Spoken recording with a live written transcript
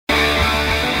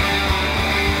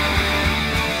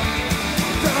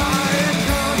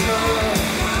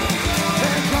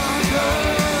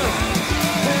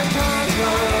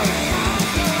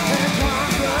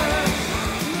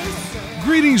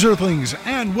Greetings, Earthlings,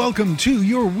 and welcome to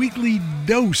your weekly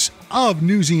dose of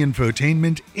newsy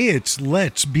infotainment. It's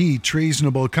Let's Be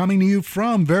Treasonable, coming to you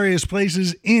from various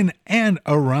places in and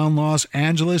around Los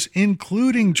Angeles,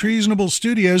 including Treasonable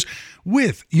Studios,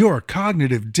 with your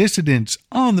cognitive dissidents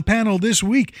on the panel this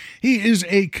week. He is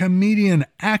a comedian,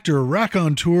 actor,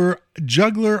 raconteur,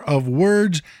 juggler of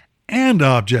words and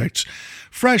objects,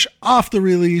 fresh off the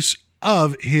release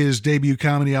of his debut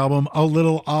comedy album, A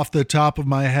Little Off the Top of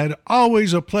My Head.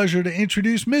 Always a pleasure to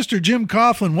introduce Mr. Jim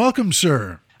Coughlin. Welcome,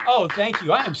 sir. Oh, thank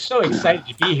you. I am so excited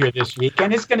to be here this week,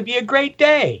 and it's going to be a great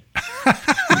day.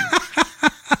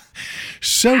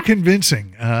 So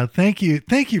convincing. Thank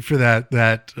you for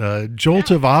that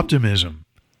jolt of optimism.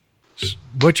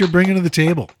 What you're bringing to the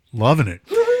table. Loving it.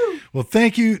 Well,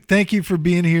 thank you for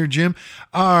being here, Jim.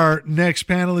 Our next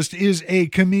panelist is a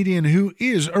comedian who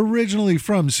is originally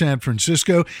from San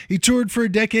Francisco. He toured for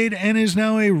a decade and is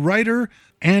now a writer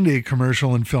and a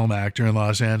commercial and film actor in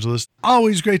Los Angeles.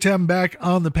 Always great to have him back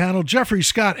on the panel. Jeffrey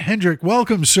Scott Hendrick,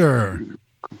 welcome, sir.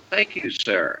 Thank you,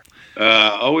 sir.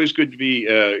 Always good to be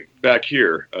back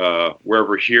here,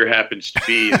 wherever here happens to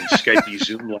be in Skype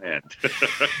Zoom land.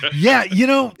 Yeah,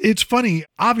 it's funny.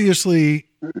 Obviously,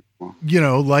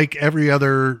 like every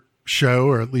other show,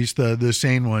 or at least the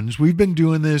sane ones, we've been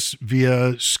doing this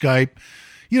via Skype.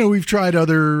 We've tried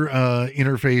other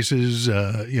interfaces,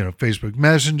 Facebook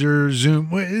Messenger, Zoom.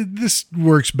 This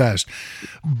works best.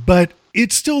 But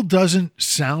it still doesn't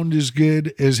sound as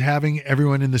good as having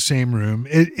everyone in the same room.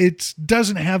 It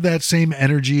doesn't have that same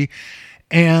energy.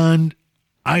 And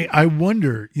I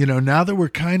wonder, now that we're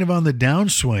kind of on the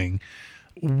downswing,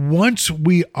 once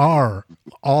we are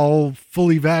all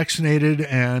fully vaccinated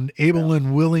and able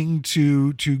and willing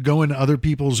to go into other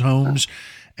people's homes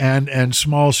and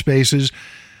small spaces,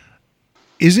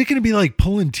 is it going to be like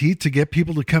pulling teeth to get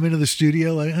people to come into the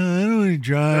studio? Like, I don't want to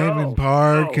drive and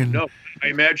park. No. I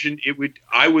imagine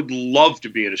I would love to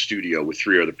be in a studio with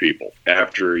three other people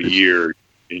after a year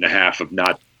and a half of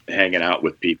not hanging out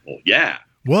with people. Yeah.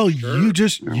 Well, sure. you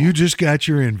just got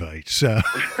your invite, so.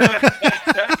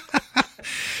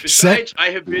 Besides,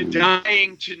 I have been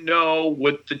dying to know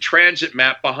what the transit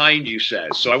map behind you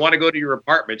says, so I want to go to your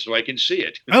apartment so I can see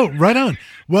it. Oh, right on.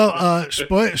 Well,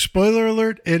 spoiler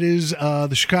alert, it is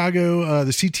the Chicago,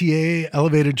 the CTA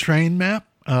elevated train map,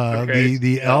 okay.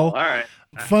 the L. All right.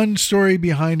 Fun story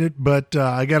behind it, but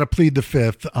I got to plead the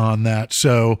fifth on that,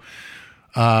 so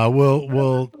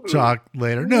we'll talk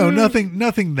later. No,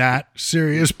 nothing that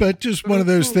serious, but just one of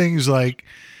those things like,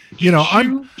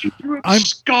 I'm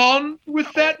gone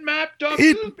with that map, Doctor.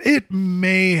 It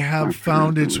may have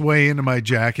found its way into my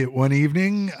jacket one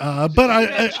evening, but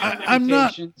I'm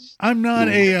not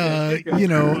a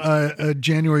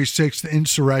January 6th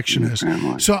insurrectionist,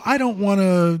 so I don't want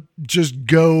to just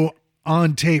go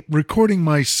on tape recording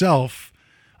myself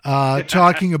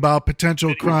talking about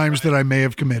potential crimes that I may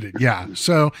have committed. Yeah,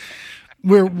 so.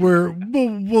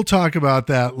 We'll talk about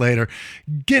that later.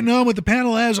 Getting on with the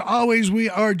panel, as always, we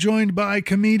are joined by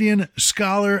comedian,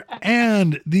 scholar,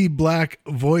 and the black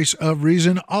voice of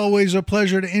reason. Always a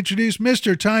pleasure to introduce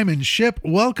Mr. Timon Ship.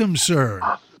 Welcome, sir.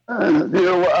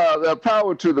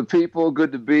 Power to the people.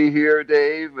 Good to be here,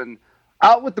 Dave, and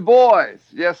out with the boys.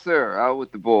 Yes, sir. Out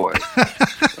with the boys.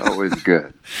 Always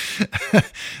good.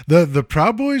 The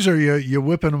Proud Boys, or you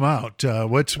whipping them out?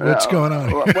 What's going on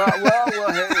here? Hey,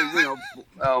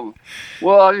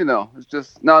 it's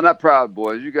just not Proud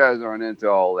Boys. You guys aren't into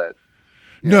all that.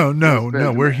 No,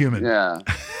 we're human. Yeah,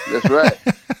 that's right.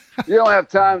 You don't have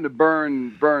time to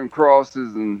burn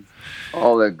crosses and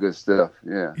all that good stuff.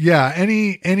 Yeah. Yeah.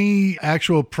 Any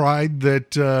actual pride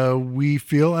that we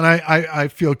feel, and I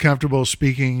feel comfortable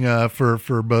speaking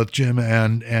for both Jim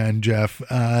and Jeff,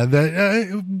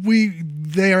 that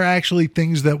they are actually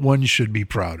things that one should be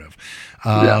proud of.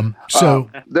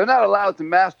 So they're not allowed to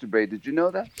masturbate. Did you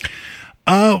know that?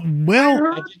 Well,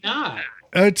 I did not.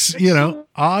 It's,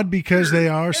 odd because they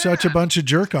are such a bunch of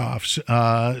jerk-offs.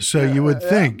 So you would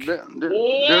think. They're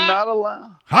not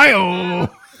allowed. Hi-oh!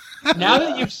 Now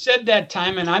that you've said that,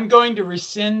 Timon, I'm going to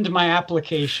rescind my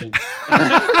application.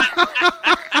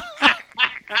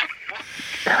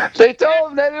 They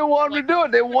told them they didn't want to do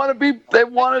it. They want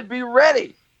to be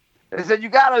ready. They said you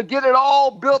got to get it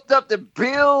all built up to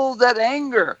build that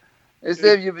anger. They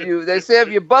said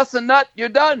if you bust a nut, you're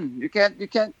done. You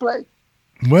can't play.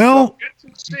 Well,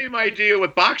 it's the same idea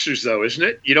with boxers, though, isn't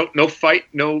it? You don't no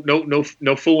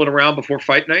fooling around before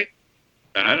fight night.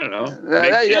 I don't know.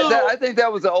 I think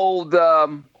that was an old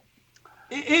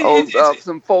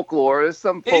some folklore. There's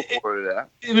some folklore to that.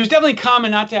 It was definitely common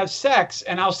not to have sex,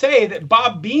 and I'll say that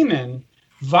Bob Beamon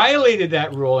violated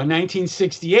that rule in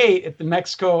 1968 at the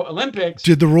Mexico Olympics.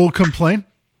 Did the rule complain?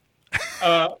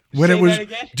 When Say it was, that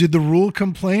again? did the rule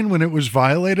complain when it was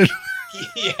violated?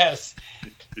 Yes.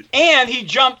 And he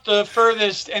jumped the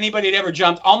furthest anybody had ever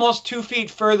jumped, almost 2 feet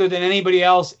further than anybody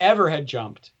else ever had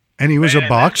jumped. And he was a Man,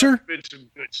 boxer? that must have been some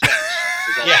good sex,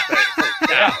 is all Yeah.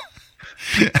 I'm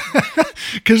saying.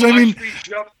 Because I mean, We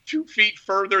jumped 2 feet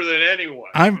further than anyone.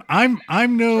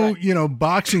 I'm no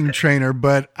boxing trainer,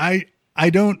 but I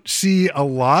don't see a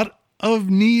lot of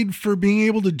need for being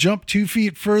able to jump 2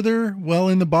 feet further while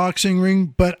in the boxing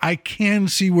ring, but I can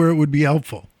see where it would be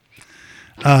helpful.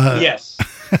 Yes.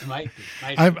 It might be.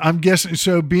 I'm guessing.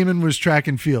 So Beeman was track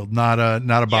and field, not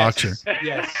a boxer.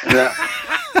 Yes.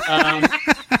 Yeah.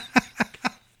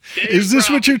 Is this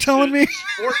what you're telling me?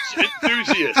 Sports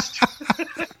enthusiast.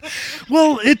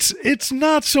 Well, it's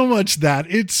not so much that.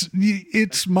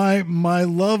 It's my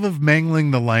love of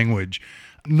mangling the language.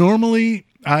 Normally,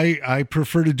 I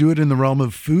prefer to do it in the realm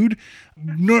of food.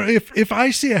 Nor if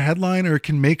I see a headline or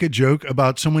can make a joke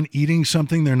about someone eating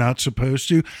something they're not supposed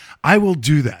to, I will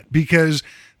do that because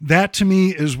that to me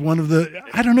is one of the,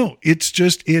 I don't know, it's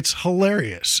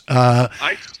hilarious.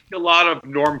 I see a lot of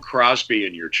Norm Crosby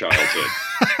in your childhood.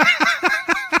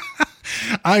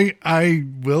 I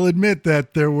will admit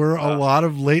that there were a lot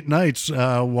of late nights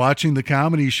watching the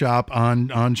Comedy Shop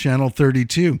on Channel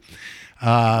 32.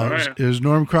 Is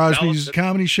Norm Crosby's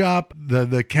Comedy Shop,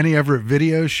 the Kenny Everett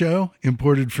video show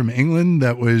imported from England.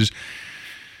 That was,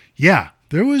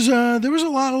 there was a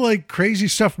lot of like crazy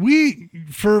stuff. We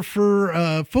for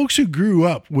folks who grew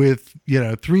up with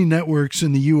 3 networks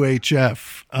in the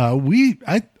UHF,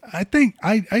 I think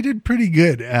I did pretty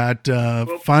good at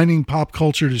finding pop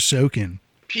culture to soak in.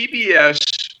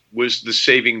 PBS was the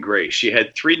saving grace. You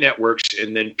had 3 networks,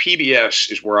 and then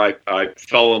PBS is where I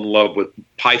fell in love with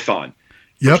Python.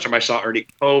 Yep. First time I saw Ernie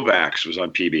Kovacs was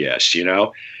on PBS,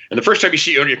 And the first time you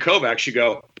see Ernie Kovacs, you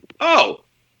go, oh,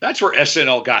 that's where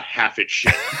SNL got half its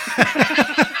shit.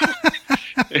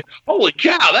 Holy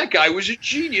cow, that guy was a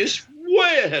genius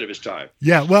way ahead of his time.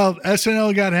 Yeah, well,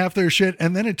 SNL got half their shit,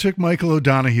 and then it took Michael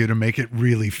O'Donoghue to make it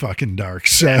really fucking dark.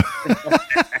 So,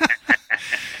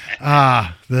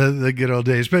 the good old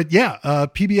days. But yeah,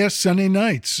 PBS Sunday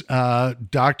nights,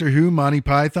 Doctor Who, Monty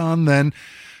Python, then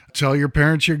tell your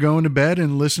parents you're going to bed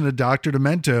and listen to Dr.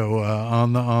 Demento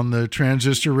on the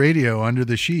transistor radio under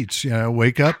the sheets.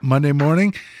 Wake up Monday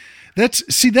morning.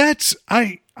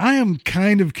 I am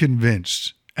kind of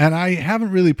convinced, and I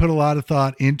haven't really put a lot of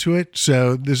thought into it.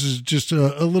 So this is just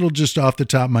a little just off the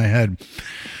top of my head.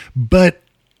 But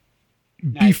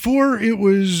Nice. before it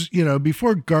was,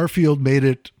 before Garfield made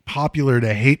it popular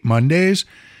to hate Mondays,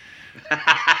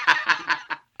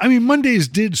 I mean, Mondays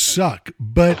did suck,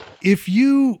 but if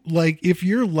your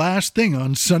last thing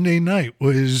on Sunday night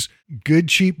was good,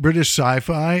 cheap British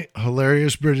sci-fi,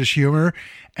 hilarious British humor,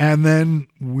 and then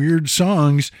weird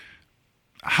songs,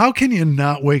 how can you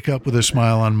not wake up with a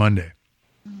smile on Monday?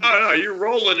 Oh, no, you're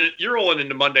rolling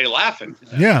into Monday laughing.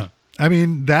 Yeah. I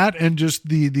mean, that and just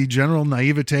the general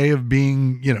naivete of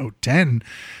being, 10.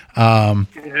 Yeah.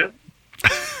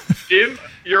 Jim,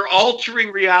 you're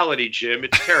altering reality, Jim.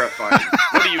 It's terrifying.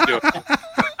 What are you doing?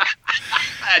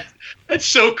 That's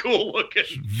so cool looking.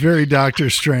 Very Doctor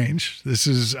Strange.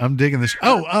 I'm digging this.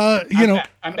 Oh,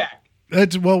 I'm back.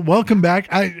 Welcome back.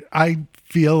 I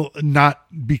feel not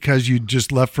because you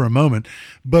just left for a moment,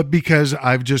 but because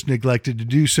I've just neglected to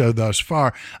do so thus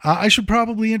far. I should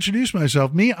probably introduce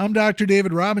myself. I'm Dr.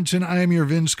 David Robinson. I am your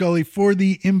Vin Scully for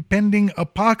the impending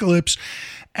apocalypse.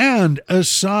 And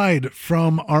aside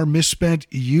from our misspent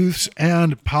youths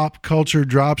and pop culture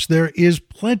drops, there is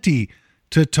plenty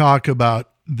to talk about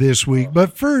this week.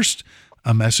 But first,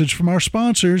 a message from our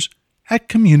sponsors at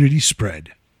Community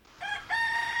Spread.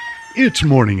 It's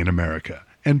morning in America,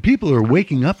 and people are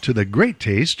waking up to the great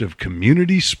taste of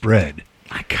Community Spread.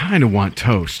 I kind of want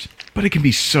toast, but it can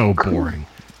be so boring.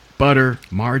 Butter,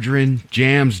 margarine,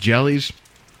 jams, jellies.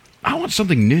 I want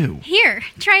something new. Here,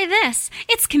 try this.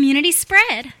 It's Community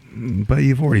Spread. But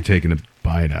you've already taken a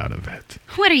bite out of it.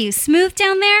 What are you, smooth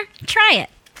down there? Try it.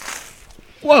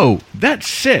 Whoa, that's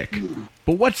sick.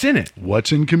 But what's in it?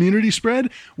 What's in Community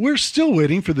Spread? We're still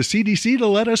waiting for the CDC to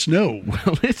let us know.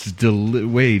 Well, it's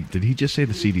wait, did he just say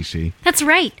the CDC? That's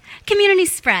right. Community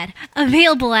Spread.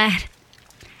 Available at...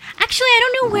 Actually,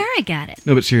 I don't know where I got it.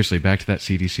 No, but seriously, back to that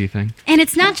CDC thing. And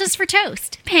it's not just for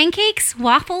toast. Pancakes,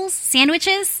 waffles,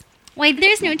 sandwiches. Why,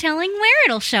 there's no telling where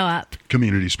it'll show up.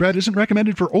 Community Spread isn't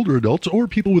recommended for older adults or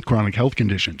people with chronic health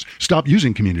conditions. Stop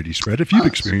using Community Spread if you've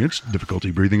experienced difficulty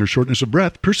breathing or shortness of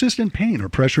breath, persistent pain or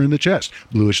pressure in the chest,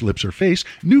 bluish lips or face,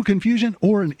 new confusion,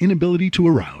 or an inability to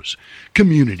arouse.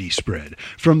 Community Spread.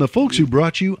 From the folks who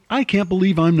brought you I Can't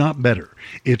Believe I'm Not Better.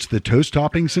 It's the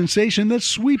toast-topping sensation that's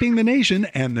sweeping the nation,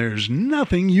 and there's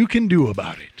nothing you can do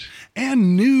about it.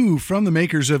 And new from the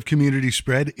makers of Community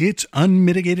Spread, it's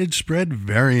Unmitigated Spread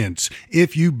Variants.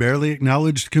 If you barely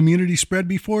acknowledged Community Spread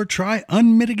before, try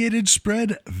Unmitigated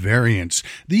Spread Variants.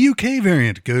 The UK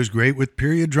variant goes great with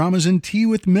period dramas and tea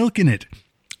with milk in it.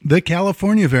 The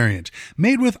California variant,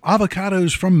 made with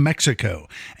avocados from Mexico.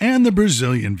 And the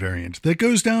Brazilian variant, that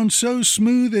goes down so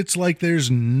smooth it's like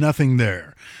there's nothing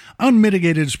there.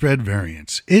 Unmitigated Spread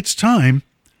Variants. It's time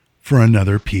for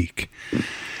another peek.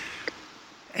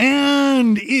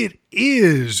 And it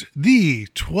is the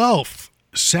 12th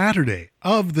Saturday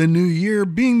of the new year,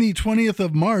 being the 20th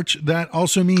of March. That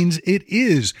also means it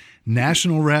is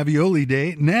National Ravioli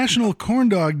Day, National Corn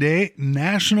Dog Day,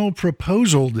 National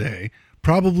Proposal Day.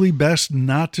 Probably best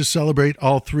not to celebrate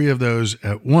all three of those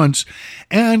at once.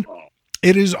 And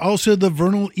it is also the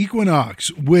vernal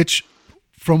equinox, which,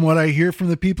 from what I hear from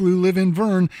the people who live in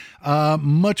Vern,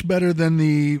 much better than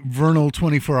the vernal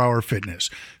 24-hour fitness.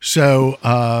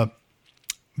 So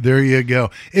there you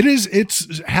go.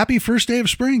 It's happy first day of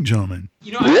spring, gentlemen.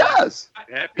 You know, Yes.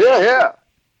 Yeah.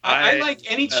 I like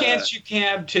any chance you can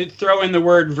have to throw in the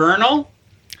word vernal,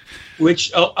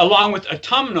 which along with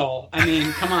autumnal. I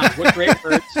mean, come on, what great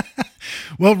words.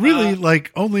 Well, really,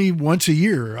 like only once a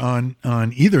year on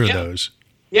either of those.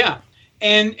 Yeah.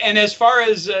 And as far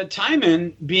as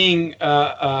Timon being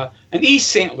an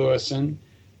East St. Louisan,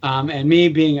 and me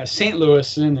being a St.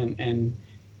 Louisan, and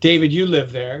David, you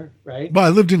live there, right? Well, I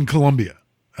lived in Columbia.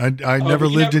 I never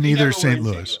lived in either St.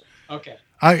 Louis. Okay.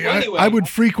 I would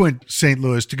frequent St.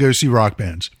 Louis to go see rock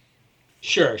bands.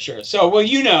 Sure. So, well,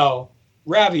 you know,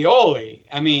 ravioli.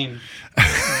 I mean,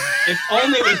 if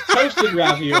only it was toasted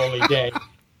ravioli day.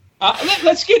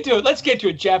 Let's get to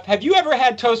it. Jeff, have you ever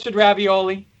had toasted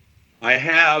ravioli? I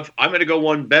have. I'm going to go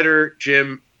one better,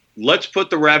 Jim. Let's put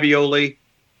the ravioli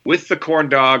with the corn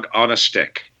dog on a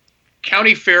stick.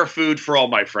 County fair food for all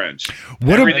my friends.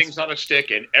 Everything's on a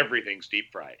stick and everything's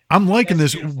deep fried. I'm liking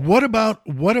this. Beautiful.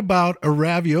 What about a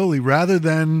ravioli rather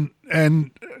than,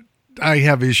 and I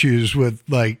have issues with,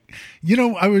 like, you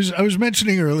know, I was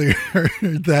mentioning earlier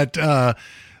that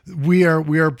we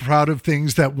are proud of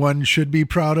things that one should be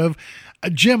proud of.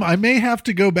 Jim, I may have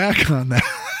to go back on that.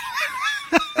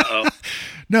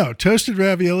 No, toasted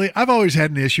ravioli. I've always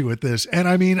had an issue with this. And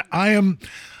I mean, I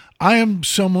am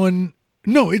someone,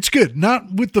 no, it's good.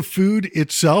 Not with the food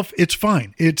itself. It's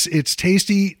fine. It's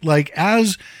tasty. Like,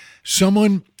 as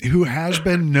someone who has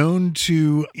been known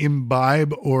to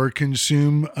imbibe or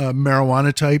consume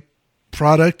marijuana type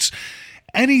products,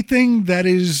 anything that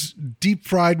is deep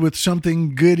fried with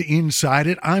something good inside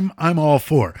it, I'm all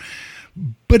for.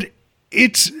 But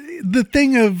it's the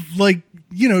thing of, like,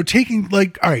 you know, taking,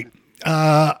 like, all right,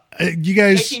 you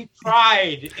guys taking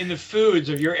pride in the foods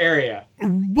of your area.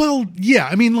 Well, yeah,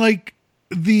 I mean, like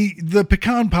the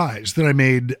pecan pies that I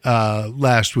made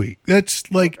last week.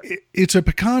 That's like, it's a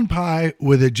pecan pie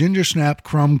with a ginger snap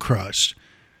crumb crust.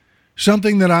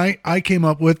 Something that I came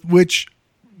up with, which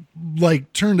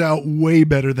like turned out way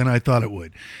better than I thought it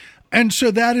would. And so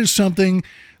that is something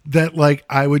that, like,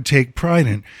 I would take pride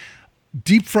in.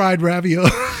 Deep fried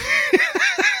ravioli.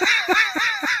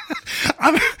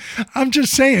 I'm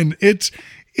just saying, it's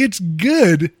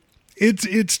good.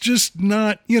 It's just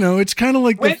not, you know, it's kind of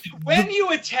like when you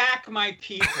attack my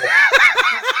people,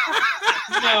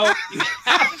 you know, you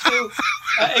have to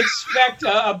expect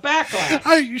a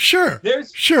backlash. Sure, absolutely.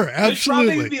 There's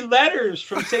probably going to be letters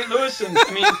from St. Louisans.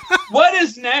 I mean, what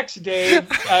is next, Dave?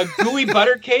 Gooey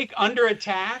butter cake under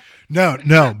attack?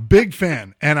 No, big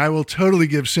fan, and I will totally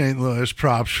give St. Louis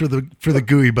props for the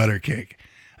gooey butter cake.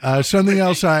 Something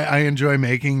else I enjoy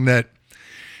making that,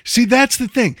 see, that's the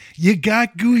thing. You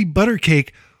got gooey butter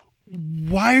cake.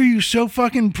 Why are you so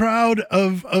fucking proud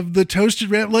of the toasted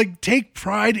like, take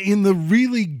pride in the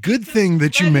really good thing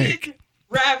that you make.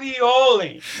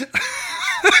 Ravioli.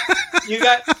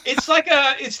 It's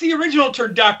the original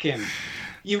turducken.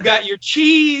 You've got your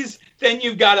cheese, then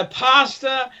you've got a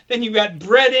pasta, then you've got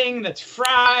breading that's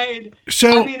fried.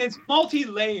 So, I mean, it's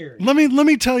multi-layered. Let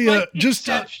me tell you, like, just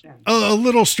a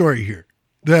little story here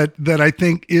that I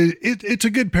think it's a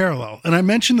good parallel. And I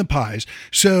mentioned the pies.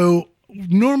 So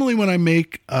normally when I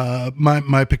make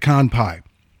my pecan pie,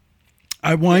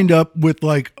 I wind up with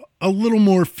like a little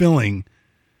more filling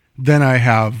than I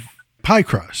have pie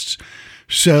crusts.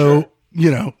 So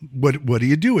what do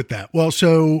you do with that? Well,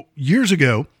 so years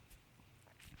ago,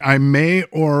 I may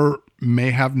or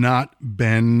may have not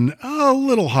been a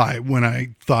little high when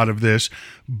I thought of this,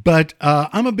 but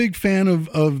I'm a big fan of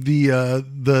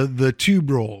the tube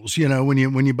rolls.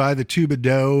 When you buy the tube of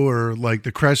dough, or like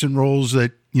the crescent rolls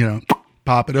that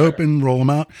pop it open, roll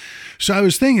them out. So I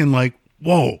was thinking, like,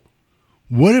 whoa,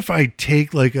 what if I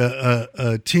take like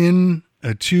a tube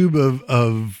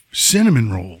of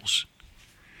cinnamon rolls,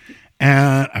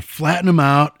 and I flatten them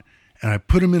out, and I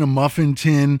put them in a muffin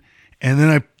tin, and then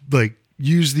I like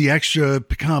use the extra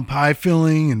pecan pie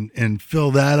filling and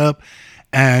fill that up.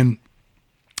 And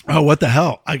oh, what the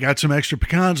hell? I got some extra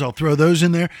pecans. I'll throw those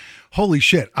in there. Holy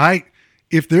shit.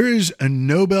 If there is a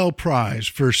Nobel Prize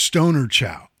for Stoner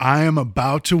Chow, I am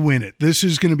about to win it. This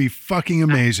is going to be fucking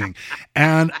amazing.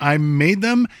 And I made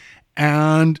them,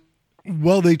 and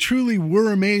well, they truly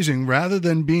were amazing. Rather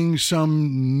than being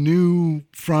some new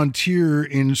frontier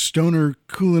in stoner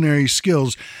culinary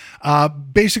skills,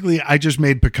 basically I just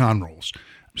made pecan rolls.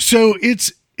 So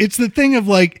it's the thing of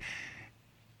like,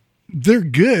 they're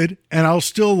good, and I'll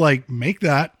still like make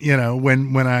that,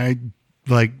 when I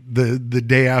like the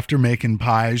day after making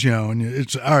pies, and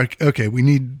it's all right, okay, we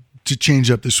need to change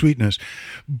up the sweetness.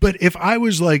 But if I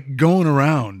was like going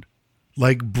around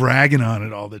like bragging on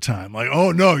it all the time, like,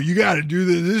 oh no, you got to do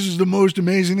this. This is the most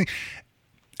amazing thing.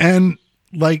 And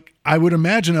like, I would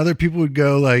imagine other people would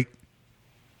go like,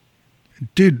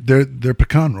 dude, they're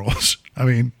pecan rolls. I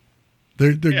mean,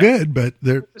 they're good, but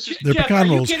they're pecan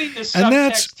rolls. And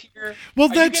that's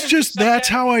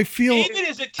how I feel. David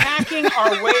is attacking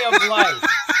our way of life.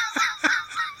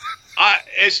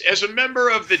 As a member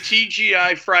of the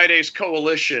TGI Fridays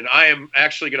Coalition, I am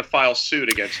actually going to file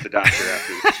suit against the doctor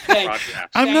after this broadcast.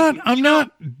 I'm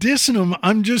not dissing him.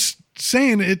 I'm just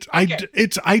saying it. Okay.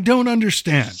 I don't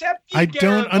understand. I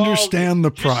don't understand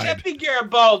the pride. Giuseppe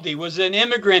Garibaldi was an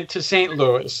immigrant to St.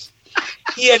 Louis.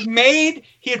 He had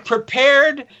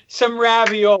prepared some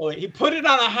ravioli. He put it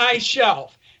on a high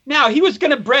shelf. Now he was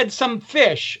going to bread some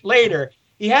fish later.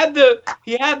 He had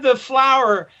the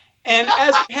flour. And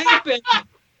as it happened,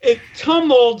 it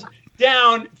tumbled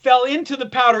down, fell into the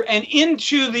powder and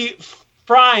into the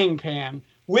frying pan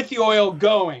with the oil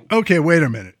going. Okay, wait a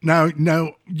minute. Now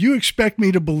you expect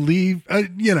me to believe,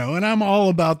 and I'm all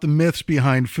about the myths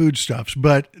behind foodstuffs,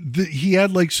 but he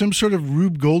had like some sort of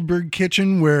Rube Goldberg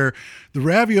kitchen where the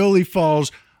ravioli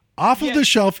falls off of the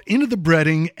shelf into the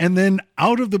breading and then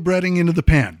out of the breading into the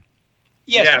pan.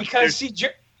 Yes, because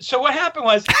so what happened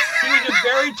was he was a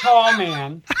very tall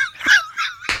man,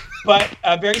 but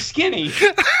very skinny,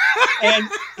 and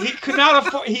he could not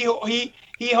afford he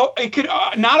could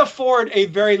not afford a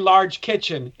very large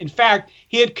kitchen. In fact,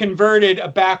 he had converted a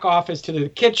back office to the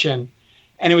kitchen,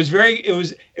 and it was very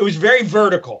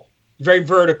vertical, very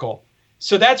vertical.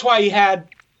 So that's why he had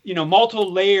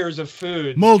multiple layers of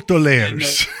food. Multiple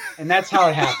layers, and that's how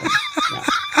it happened. Yeah.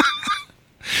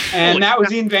 And that was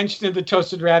the invention of the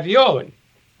toasted ravioli.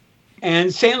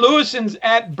 And St. Louisans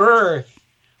at birth,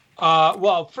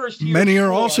 first year. Many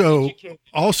are also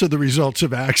the results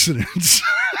of accidents.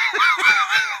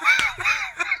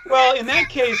 Well, in that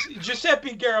case,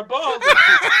 Giuseppe Garibaldi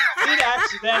did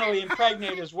accidentally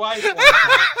impregnate his wife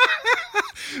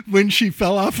when she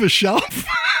fell off a shelf.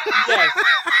 Yes.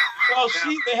 Well,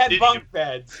 they had bunk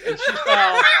beds, and she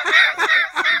fell.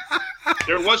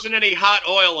 There wasn't any hot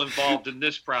oil involved in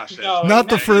this process. No, not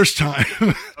the first time.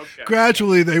 Okay.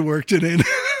 Gradually, they worked it in.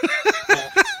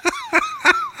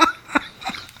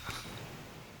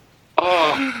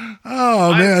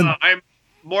 Oh man! I'm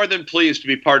more than pleased to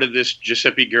be part of this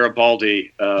Giuseppe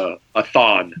Garibaldi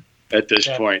a-thon at this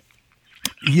point.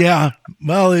 Yeah,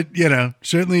 well, it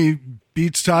certainly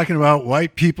beats talking about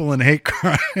white people and hate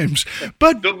crimes.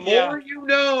 But the more you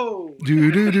know.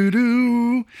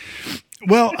 Do.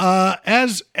 Well,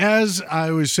 as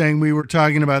I was saying, we were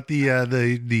talking about the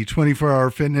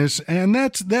 24-hour fitness, and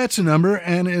that's a number.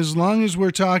 And as long as we're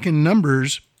talking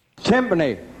numbers,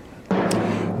 Timpani,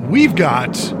 we've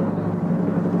got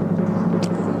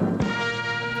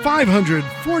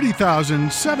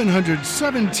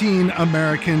 540,717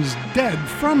 Americans dead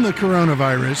from the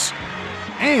coronavirus,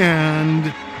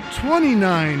 and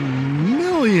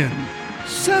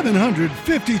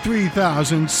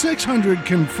 29,753,600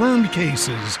 confirmed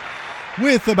cases,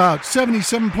 with about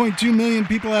 77.2 million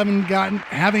people having gotten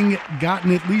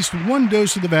at least one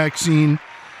dose of the vaccine,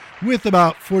 with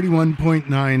about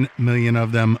 41.9 million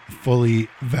of them fully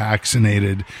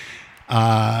vaccinated.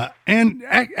 And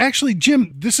actually,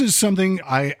 Jim, this is something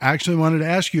I actually wanted to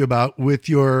ask you about with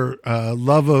your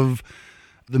love of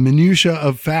the minutia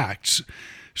of facts.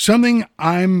 Something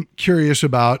I'm curious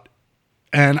about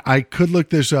and I could look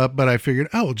this up, but I figured,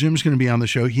 oh, well, Jim's going to be on the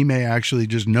show. He may actually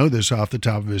just know this off the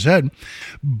top of his head.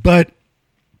 But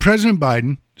President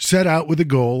Biden set out with a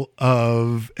goal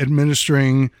of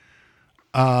administering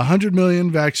 100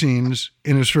 million vaccines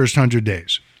in his first 100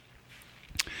 days.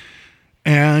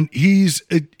 And he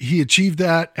achieved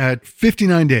that at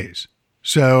 59 days.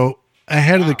 So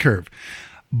ahead of the curve.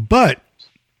 But,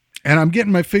 and I'm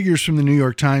getting my figures from the New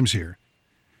York Times here,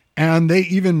 and they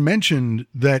even mentioned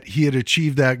that he had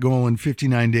achieved that goal in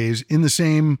 59 days in the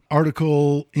same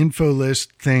article info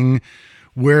list thing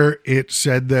where it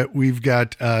said that we've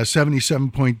got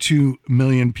 77.2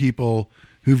 million people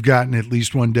who've gotten at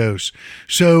least one dose.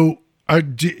 So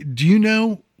do you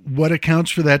know what accounts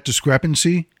for that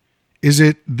discrepancy? Is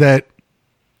it that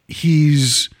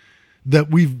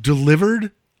we've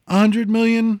delivered 100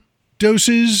 million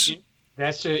doses?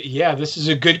 This is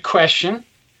a good question.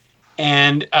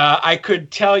 And I could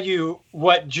tell you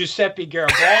what Giuseppe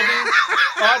Garibaldi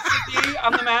thought to be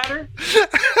on the matter.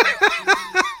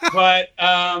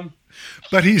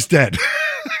 But he's dead.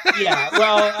 Yeah,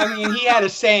 well, I mean, he had a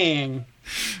saying,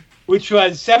 which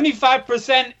was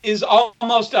 75% is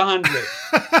almost 100.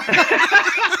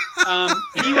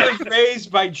 He was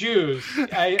raised by Jews.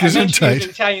 I mentioned he was an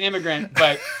Italian immigrant,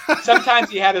 but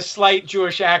sometimes he had a slight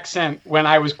Jewish accent when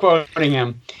I was quoting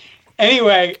him.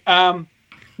 Anyway, no,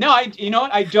 you know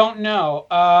what? I don't know.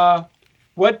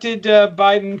 What did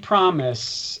Biden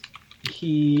promise?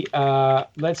 He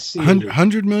let's see,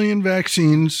 100 million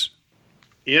vaccines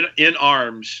in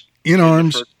arms. In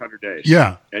arms, the first 100 days.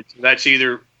 Yeah, and that's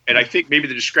either. And I think maybe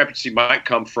the discrepancy might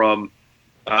come from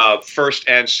first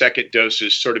and second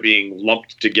doses sort of being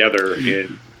lumped together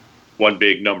in one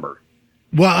big number.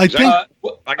 Well, I think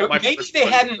maybe they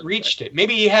hadn't reached it.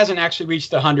 Maybe he hasn't actually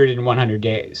reached the 100 in 100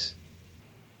 days.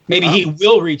 Maybe he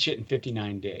will reach it in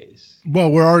 59 days.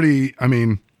 Well, we're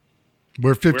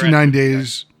 59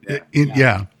 days.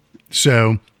 Yeah.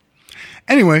 So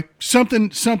anyway, something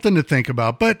to think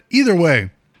about. But either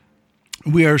way,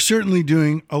 we are certainly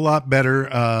doing a lot better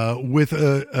with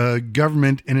a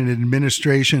government and an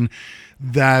administration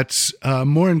that's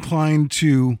more inclined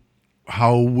to,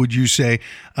 how would you say,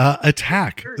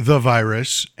 attack the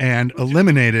virus and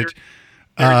eliminate it.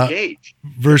 They're engaged.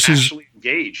 Versus actually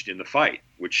engaged in the fight,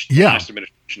 which the last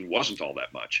administration wasn't all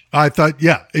that much. I thought,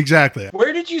 yeah, exactly.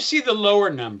 Where did you see the lower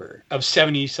number of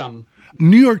 70-some?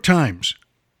 New York Times.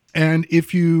 And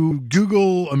if you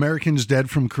Google Americans dead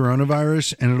from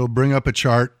coronavirus, and it'll bring up a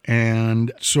chart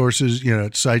and sources,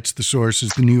 it cites the source as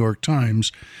the New York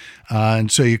Times.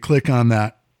 And so you click on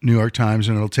that New York Times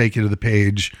and it'll take you to the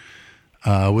page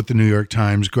with the New York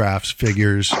Times graphs,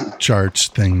 figures, charts,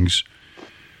 things.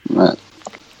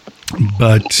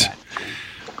 But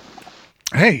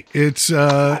hey, it is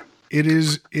a.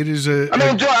 I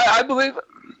mean, Joe, I believe.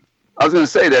 I was going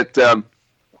to say that.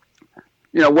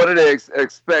 What did they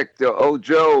expect? Old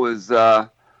Joe is.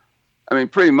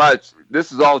 Pretty much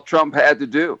this is all Trump had to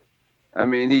do. I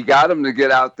mean, he got him to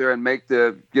get out there and get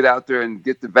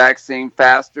the vaccine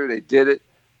faster. They did it,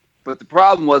 but the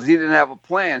problem was he didn't have a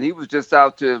plan. He was just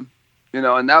out to,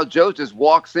 and now Joe just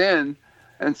walks in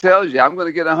and tells you, "I'm going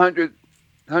to get 100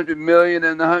 million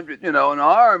and 100, an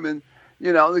arm," and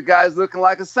the guy's looking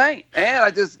like a saint. And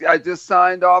I just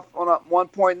signed off on a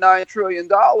 $1.9 trillion.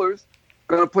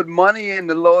 Going to put money in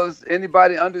the lowest.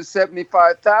 Anybody under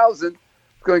 75,000 is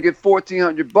going to get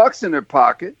 $1,400 in their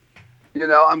pocket.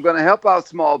 I'm going to help out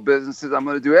small businesses. I'm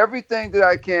going to do everything that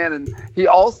I can. And he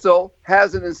also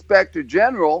has an inspector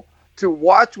general to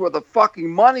watch where the fucking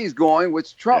money's going,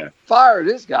 which Trump fired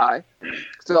his guy.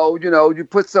 So, you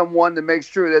put someone to make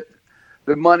sure that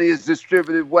the money is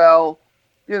distributed well.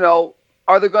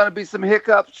 Are there going to be some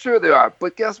hiccups? Sure there are.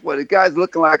 But guess what? The guy's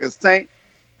looking like a saint.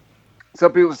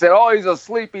 Some people said, "Oh, he's a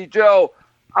sleepy Joe."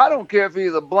 I don't care if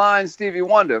he's a blind Stevie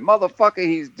Wonder. Motherfucker,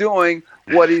 he's doing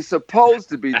what he's supposed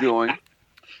to be doing.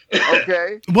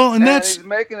 Okay? Well, and he's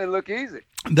making it look easy.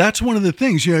 That's one of the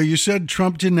things. You said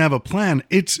Trump didn't have a plan.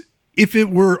 If it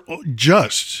were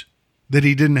just that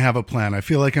he didn't have a plan, I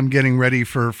feel like I'm getting ready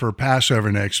for Passover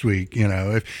next week.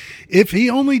 If he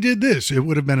only did this, it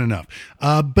would have been enough.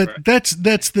 But that's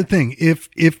the thing.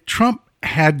 If Trump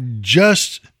had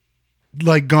just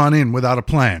gone in without a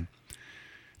plan,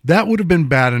 that would have been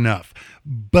bad enough.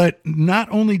 But not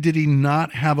only did he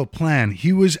not have a plan,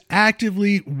 he was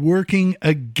actively working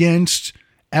against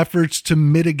efforts to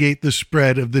mitigate the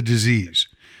spread of the disease.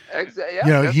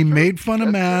 Exactly. He made fun of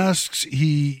masks.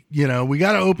 We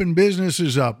got to open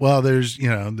businesses up. Well, there's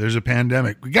a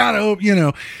pandemic. We got to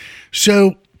open,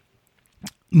 so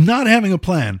not having a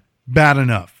plan, bad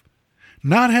enough.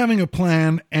 not having a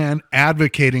plan and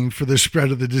advocating for the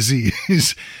spread of the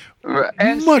disease.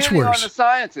 And much worse. On the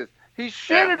scientists. He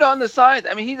shitted on the science.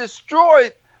 I mean, he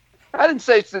destroyed, I didn't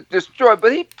say destroyed,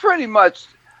 but he pretty much,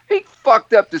 he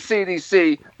fucked up the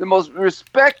CDC, the most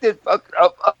respected of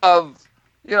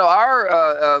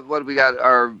our, what do we got,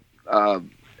 our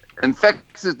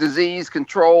infectious disease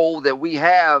control that we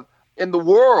have in the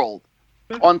world,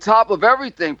 on top of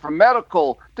everything from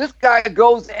medical. This guy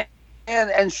goes in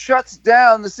and shuts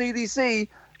down the CDC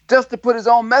just to put his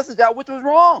own message out, which was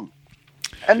wrong.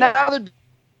 And now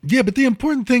yeah, but the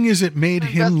important thing is it made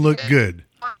him look good.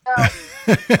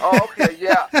 Okay,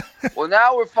 yeah. Well,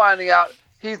 now we're finding out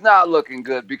he's not looking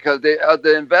good because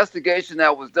the investigation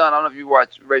that was done, I don't know if you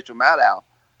watched Rachel Maddow,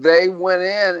 they went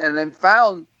in and then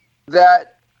found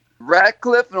that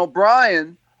Ratcliffe and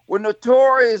O'Brien were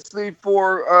notoriously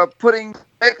for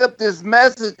make up this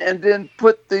message and then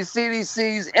put the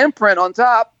CDC's imprint on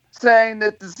top saying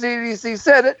that the CDC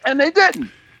said it, and they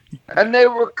didn't. And they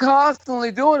were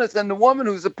constantly doing this. And the woman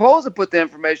who's supposed to put the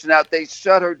information out, they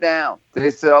shut her down.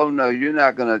 They said, "Oh no, you're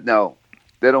not gonna know.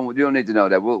 You don't need to know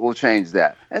that. We'll change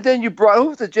that." And then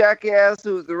who's the jackass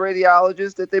who's the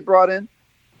radiologist that they brought in?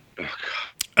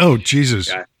 Oh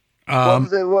Jesus! And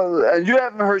you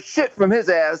haven't heard shit from his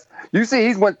ass. You see,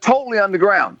 he's went totally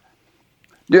underground.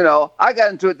 I got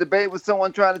into a debate with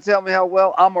someone trying to tell me how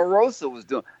well Omarosa was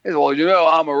doing. He said, "Well,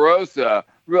 Omarosa."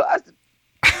 I said,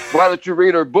 "Why don't you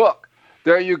read her book?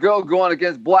 There you go, going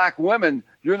against black women.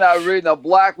 You're not reading a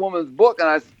black woman's book."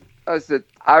 And I said,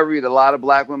 "I read a lot of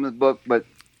black women's books, but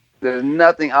there's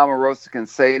nothing Omarosa can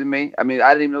say to me. I mean, I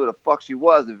didn't even know who the fuck she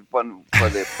was for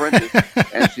The Apprentice."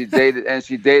 and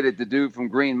she dated the dude from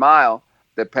Green Mile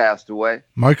that passed away.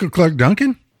 Michael Clark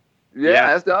Duncan?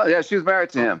 Yeah. She was married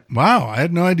to him. Wow, I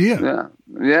had no idea.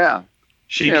 Yeah.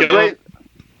 She broke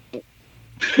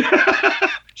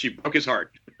his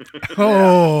heart. That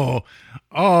poor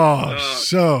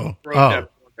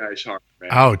guy's heart, man.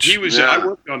 Ouch. He was. I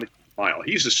worked on the Mile.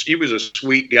 He was a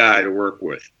sweet guy to work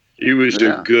with. He was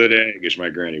a good egg, as my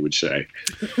granny would say.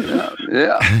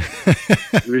 Yeah.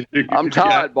 I'm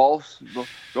tired, boss.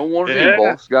 Don't want to be,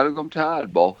 boss. I'm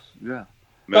tired, boss. Yeah.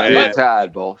 I'm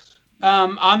tired, boss.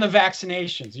 On the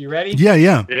vaccinations, you ready?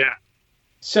 Yeah.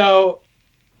 So,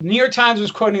 New York Times was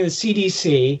quoting the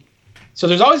CDC. So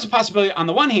there's always a possibility, on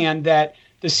the one hand, that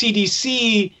the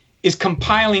CDC is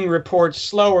compiling reports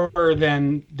slower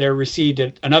than they're received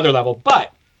at another level.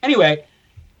 But anyway,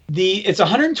 it's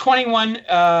 121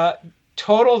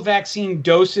 total vaccine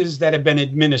doses that have been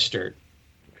administered.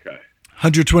 Okay.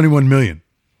 121 million.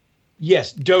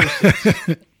 Yes,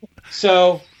 doses.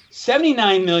 So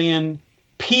 79 million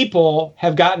people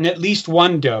have gotten at least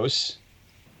one dose.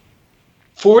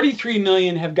 43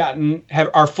 million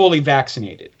are fully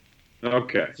vaccinated.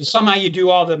 Okay. So somehow you do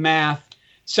all the math.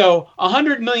 So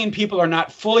 100 million people are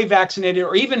not fully vaccinated,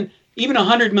 or even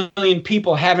 100 million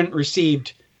people haven't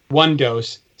received one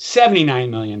dose.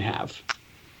 79 million have.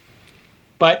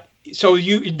 But so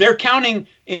they're counting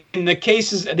in the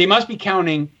cases, they must be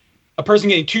counting a person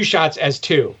getting 2 shots as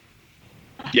 2.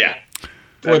 Yeah.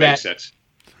 That makes sense.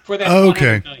 For that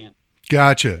okay. 100 million.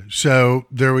 Gotcha. So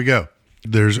there we go.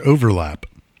 There's overlap.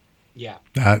 Yeah.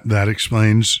 That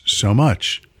explains so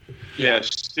much. Yeah,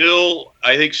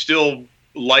 I think still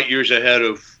light years ahead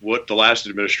of what the last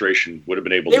administration would have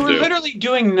been able to do. They were literally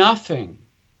doing nothing.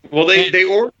 Well, they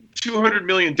ordered 200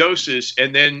 million doses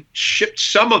and then shipped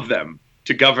some of them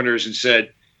to governors and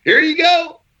said, "Here you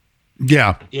go."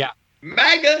 Yeah.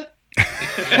 MAGA.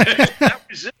 That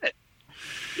was it.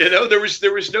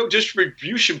 There was no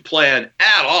distribution plan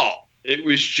at all. It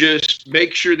was just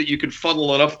make sure that you can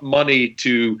funnel enough money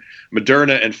to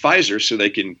Moderna and Pfizer so they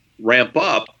can ramp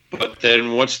up. But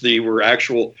then once they were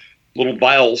actual little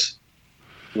vials,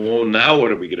 well, now what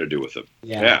are we going to do with them?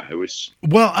 Yeah, it was.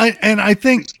 Well, I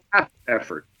think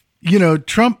effort.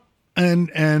 Trump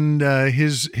and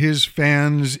his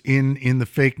fans in the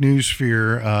fake news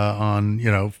sphere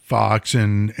on Fox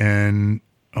and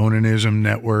Onanism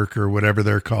Network or whatever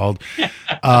they're called.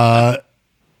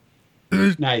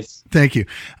 Nice. Thank you.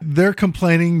 They're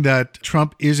complaining that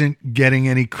Trump isn't getting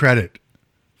any credit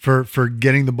for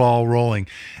getting the ball rolling.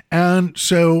 And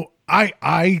so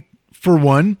I for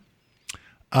one,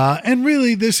 and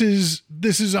really this is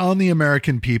on the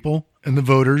American people and the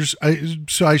voters.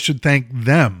 So I should thank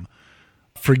them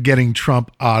for getting Trump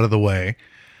out of the way.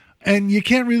 And you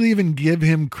can't really even give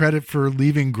him credit for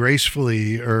leaving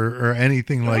gracefully or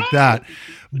anything like that.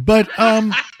 But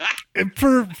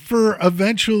for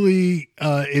eventually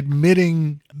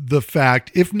admitting the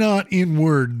fact, if not in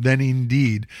word, then in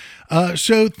deed.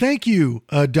 So thank you,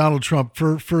 Donald Trump,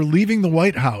 for leaving the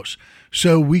White House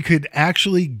so we could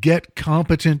actually get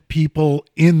competent people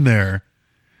in there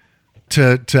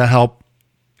to help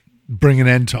bring an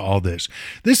end to all this.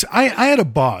 I had a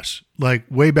boss like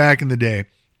way back in the day.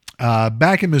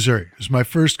 Back in Missouri. It was my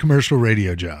first commercial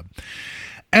radio job.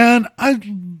 And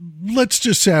let's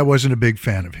just say I wasn't a big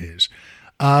fan of his.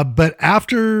 But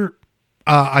after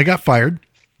I got fired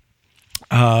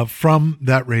from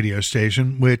that radio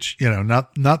station, which,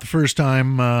 not the first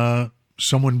time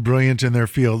someone brilliant in their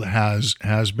field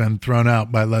has been thrown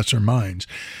out by lesser minds.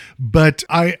 But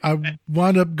I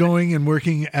wound up going and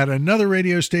working at another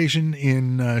radio station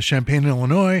in Champaign,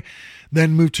 Illinois,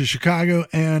 then moved to Chicago,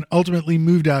 and ultimately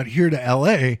moved out here to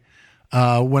L.A.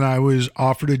 When I was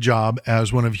offered a job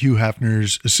as one of Hugh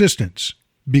Hefner's assistants,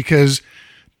 because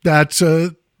that's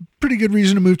a pretty good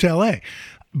reason to move to L.A.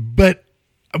 But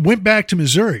I went back to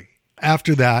Missouri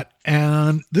after that,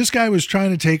 and this guy was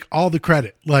trying to take all the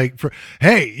credit, like for,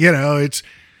 hey,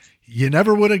 you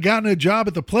never would have gotten a job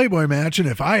at the Playboy Mansion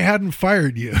if I hadn't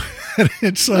fired you.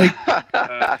 It's like,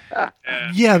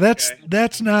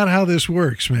 that's not how this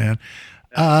works, man.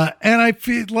 And I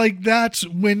feel like that's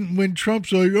when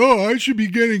Trump's like, oh, I should be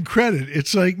getting credit.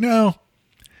 It's like, no,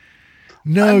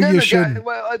 you shouldn't.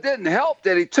 Well, it didn't help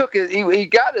that he took it. He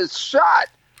got his shot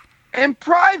in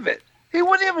private. He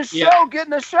wouldn't even show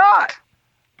getting a shot.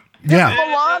 Yeah.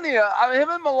 Him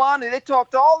and Melania, they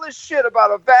talked all this shit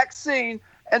about a vaccine,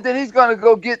 and then he's going to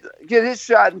go get his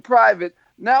shot in private.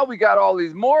 Now we got all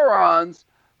these morons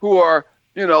who are,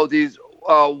 these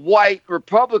white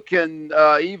Republican,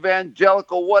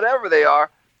 evangelical, whatever they are,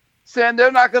 saying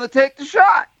they're not going to take the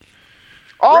shot.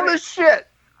 All this shit.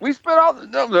 We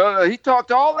spent no, he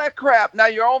talked all that crap. Now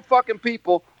your own fucking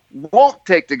people won't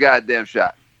take the goddamn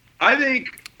shot. I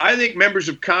think members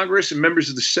of Congress and members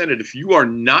of the Senate, if you are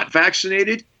not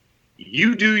vaccinated,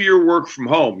 you do your work from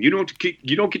home. You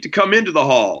don't get to come into the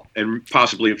hall and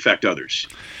possibly infect others.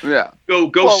 Yeah.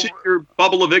 Go sit in your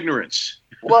bubble of ignorance.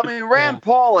 Well, Rand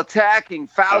Paul attacking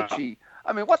Fauci.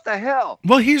 What the hell?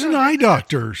 Well, he's an eye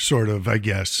doctor, sort of, I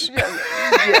guess.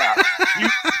 Yeah.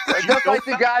 Just like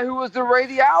the guy who was the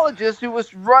radiologist who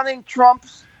was running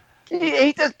Trump's.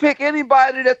 He just picked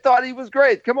anybody that thought he was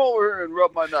great. Come over here and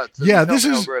rub my nuts. This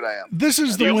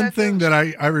is the one thing that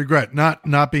I regret,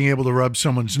 not being able to rub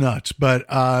someone's nuts, but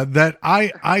that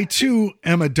I too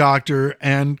am a doctor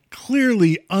and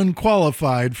clearly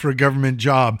unqualified for a government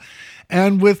job.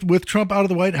 And with Trump out of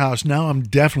the White House, now I'm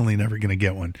definitely never going to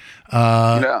get one.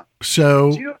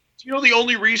 So do you know the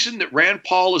only reason that Rand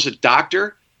Paul is a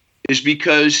doctor is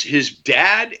because his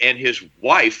dad and his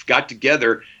wife got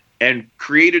together and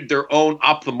created their own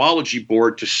ophthalmology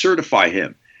board to certify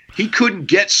him. He couldn't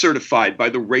get certified by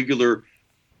the regular.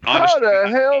 How the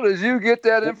hell did you get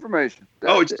that information?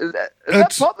 Is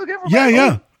that public information?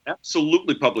 Yeah.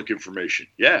 Absolutely public information.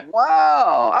 Yeah.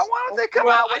 Wow. Why don't they come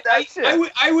out with that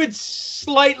shit? I would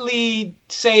slightly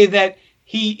say that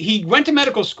he went to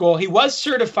medical school. He was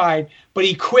certified, but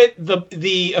he quit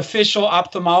the official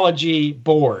ophthalmology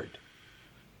board,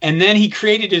 and then he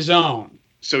created his own.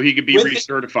 So he could be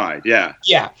recertified. Yeah.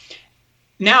 Yeah.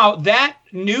 Now that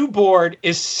new board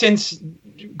is since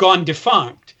gone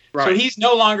defunct. Right. So he's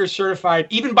no longer certified,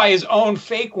 even by his own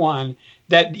fake one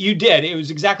that you did. It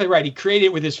was exactly right. He created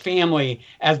it with his family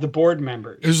as the board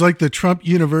members. It was like the Trump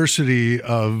University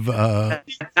of.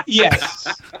 Yes.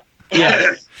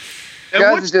 Yes.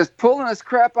 Guys are just pulling this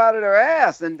crap out of their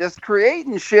ass and just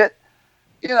creating shit.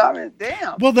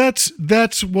 Damn. Well,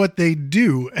 that's what they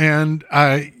do, and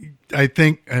I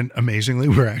think, and amazingly,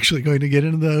 we're actually going to get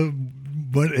into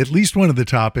at least one of the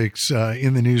topics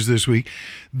in the news this week.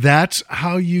 That's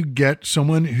how you get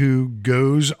someone who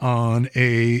goes on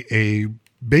a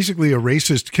basically a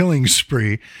racist killing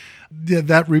spree.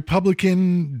 That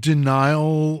Republican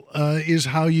denial is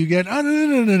how you get. Oh,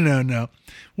 no.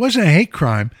 Wasn't a hate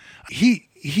crime. He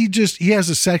has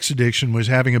a sex addiction. Was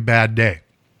having a bad day.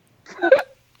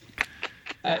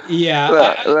 Yeah.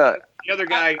 The other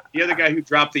guy who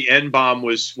dropped the N-bomb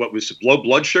was low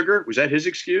blood sugar? Was that his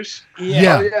excuse?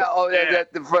 Yeah. For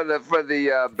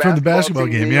the basketball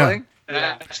game. Yeah.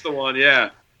 That's the one.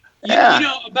 Yeah.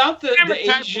 About the type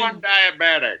Asian 1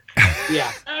 diabetic.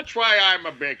 Yeah. That's why I'm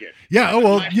a bigot.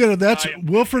 Yeah. That's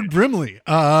Wilford Brimley,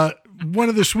 one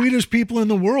of the sweetest people in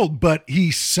the world, but he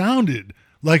sounded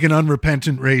like an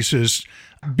unrepentant racist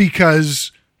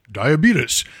because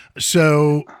diabetes.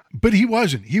 So But he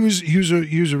wasn't. He was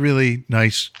a really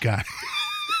nice guy.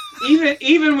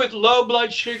 Even with low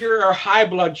blood sugar or high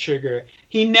blood sugar,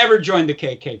 he never joined the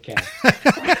KKK.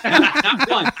 Not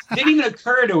once. Didn't even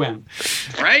occur to him.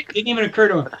 Right? Didn't even occur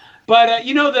to him. But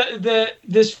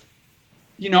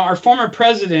our former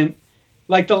president,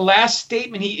 like the last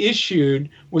statement he issued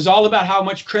was all about how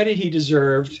much credit he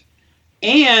deserved,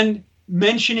 and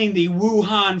mentioning the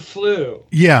Wuhan flu.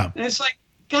 Yeah. And it's like,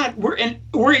 God,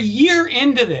 we're a year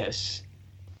into this,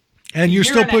 and you're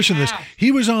still pushing this.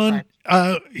 He was on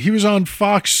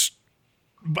Fox.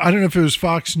 I don't know if it was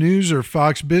Fox News or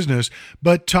Fox Business,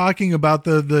 but talking about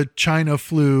the China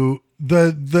flu,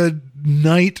 the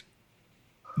night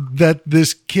that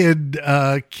this kid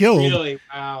killed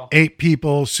 8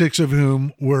 people, 6 of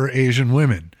whom were Asian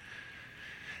women.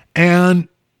 And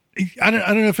I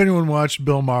don't know if anyone watched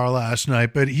Bill Maher last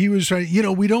night, but he was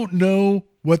trying, we don't know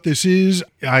what this is.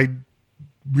 I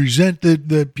resent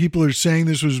that people are saying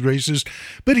this was racist.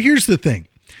 But here's the thing.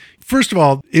 First of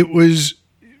all, it was,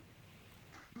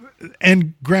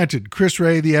 and granted, Chris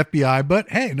Wray, the FBI, but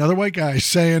hey, another white guy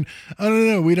saying, I don't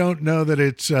know, we don't know that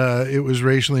it was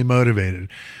racially motivated.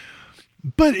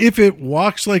 But if it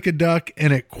walks like a duck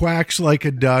and it quacks like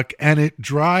a duck and it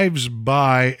drives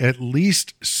by at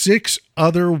least 6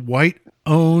 other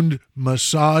white-owned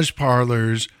massage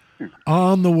parlors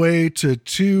on the way to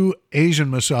 2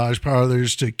 Asian massage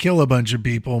parlors to kill a bunch of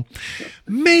people,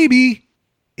 maybe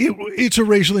it's a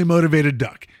racially motivated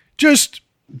duck. Just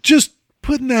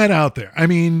putting that out there. I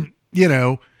mean,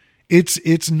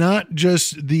 it's not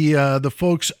just the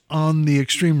folks on the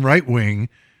extreme right wing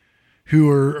who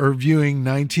are viewing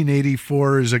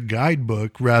 1984 as a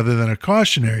guidebook rather than a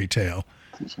cautionary tale.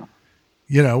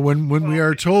 When we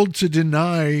are told to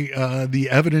deny the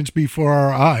evidence before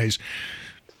our eyes,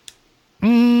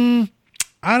 I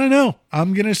don't know.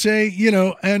 I'm going to say,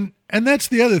 and that's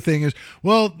the other thing is,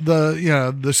 well,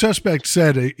 the suspect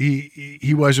said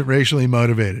he wasn't racially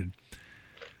motivated.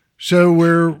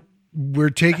 So we're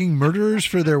taking murderers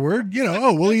for their word. He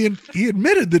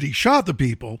admitted that he shot the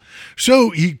people,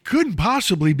 so he couldn't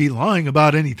possibly be lying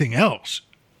about anything else.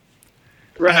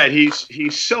 Right.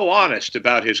 He's so honest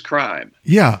about his crime.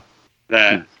 Yeah.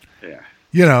 That,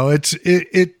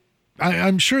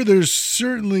 I'm sure there's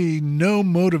certainly no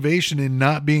motivation in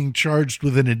not being charged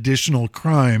with an additional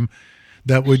crime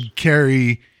that would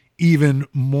carry even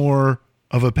more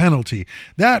of a penalty.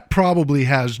 That probably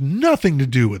has nothing to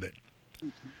do with it.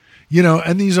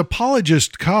 And these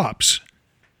apologist cops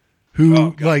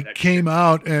who came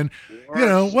out and,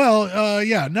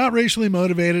 not racially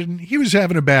motivated, and he was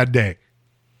having a bad day.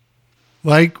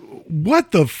 Like,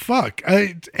 what the fuck?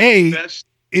 We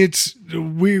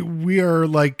are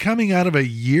like coming out of a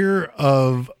year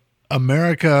of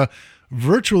America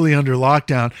virtually under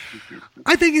lockdown.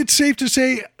 I think it's safe to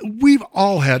say we've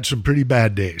all had some pretty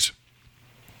bad days.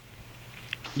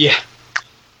 Yeah.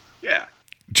 Yeah.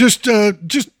 Just gonna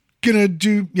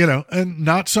do, and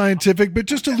not scientific, but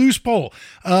just a loose poll.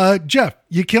 Jeff,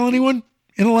 you kill anyone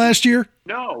in the last year?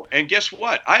 No. And guess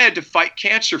what? I had to fight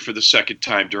cancer for the second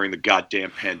time during the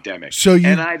goddamn pandemic. So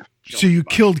you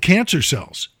killed cancer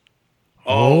cells.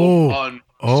 Oh.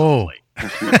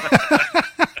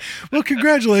 Well,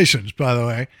 congratulations, by the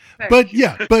way. But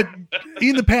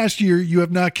in the past year, you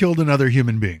have not killed another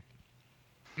human being.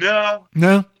 No.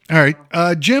 All right.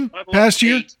 Jim, past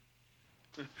year?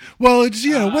 Well, it's,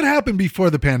 what happened before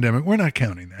the pandemic? We're not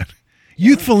counting that.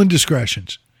 Youthful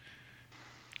indiscretions.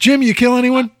 Jim, you kill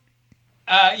anyone?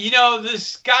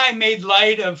 This guy made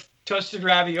light of toasted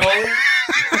ravioli.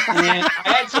 And I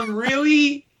had some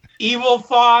really evil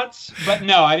thoughts, but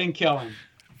no, I didn't kill him.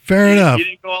 Fair enough. You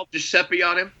didn't go all Giuseppe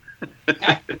on him?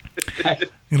 I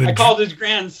called his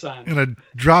grandson. Gonna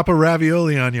drop a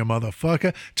ravioli on you,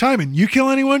 motherfucker. Timon, you kill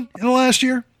anyone in the last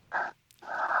year?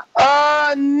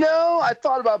 No, I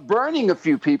thought about burning a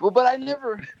few people, but I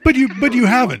never. But you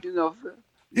haven't.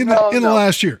 In the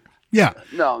last year. Yeah.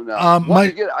 No.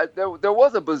 There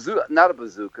was a bazooka, not a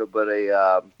bazooka, but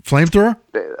a flamethrower.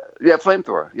 Yeah,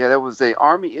 flamethrower. Yeah, there was a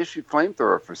Army issued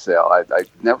flamethrower for sale. I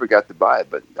never got to buy it,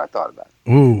 but I thought about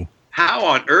it. Ooh. How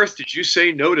on earth did you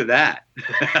say no to that?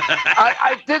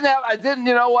 I didn't.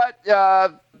 You know what?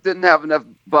 Didn't have enough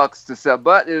bucks to sell,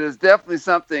 but it is definitely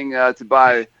something to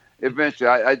buy. Eventually,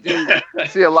 I do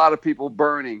see a lot of people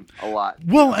burning a lot.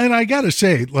 Well, and I got to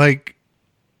say, like,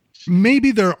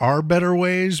 maybe there are better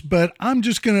ways, but I'm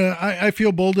just going to, I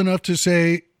feel bold enough to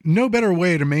say no better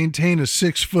way to maintain a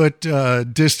 6-foot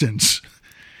distance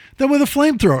than with a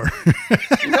flamethrower.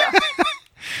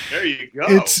 There you go.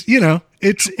 It's,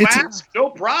 it's no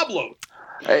problem.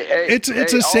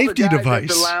 it's a safety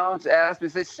device. At the lounge asked me,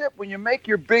 say, "Shit, when you make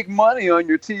your big money on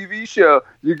your TV show,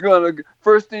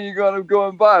 first thing you're gonna go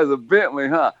and buy is a Bentley,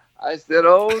 huh?" I said,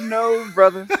 "Oh no,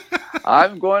 brother,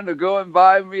 I'm going to go and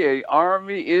buy me a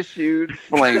Army-issued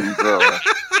flamethrower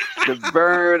to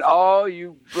burn all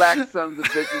you black sons of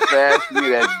bitches for asking me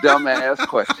that dumbass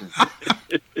question."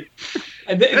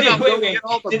 And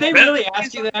did they really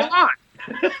ask you that?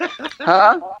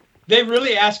 Huh? They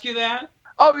really ask you that?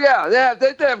 Oh yeah,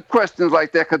 they have questions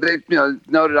like that because they know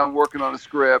that I'm working on a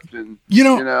script and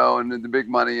and the big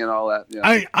money and all that. You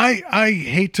know. I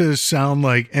hate to sound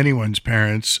like anyone's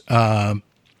parents, but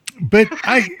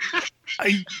I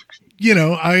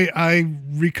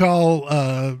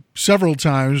recall several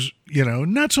times,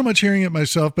 not so much hearing it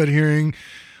myself, but hearing.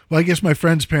 Well, I guess my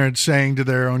friends' parents saying to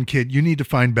their own kid, "You need to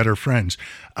find better friends."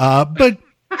 But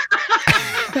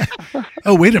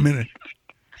oh, wait a minute.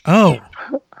 Oh,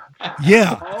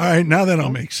 yeah. All right. Now that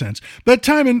all makes sense. But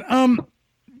Timon,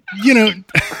 you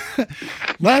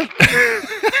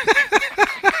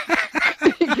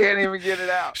can't even get it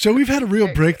out. So we've had a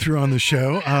real breakthrough on the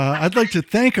show. I'd like to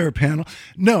thank our panel.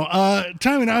 No,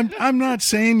 Timon, I'm not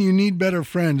saying you need better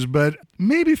friends, but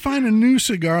maybe find a new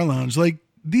cigar lounge. Like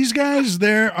these guys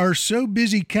there are so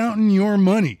busy counting your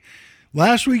money.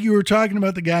 Last week you were talking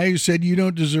about the guy who said you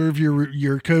don't deserve your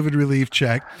COVID relief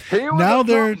check. Now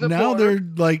they're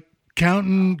like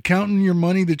counting your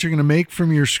money that you're going to make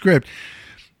from your script.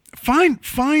 Find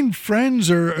friends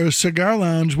or a cigar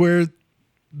lounge where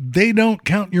they don't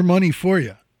count your money for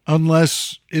you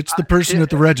unless it's the person at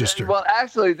the register. Well,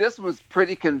 actually, this was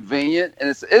pretty convenient, and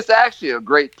it's actually a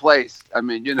great place. I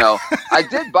mean, I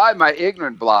did buy my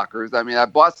ignorant blockers. I mean, I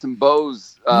bought some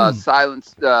Bose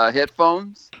silenced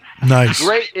headphones. Nice.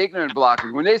 Great ignorant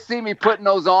blockers. When they see me putting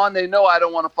those on, they know I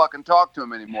don't want to fucking talk to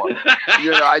them anymore.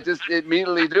 I just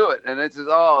immediately do it. And it's just,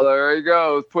 oh, there he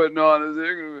goes, putting on his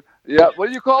ignorant. Yeah, what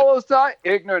do you call those, Ty?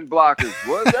 Ignorant blockers.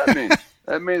 What does that mean?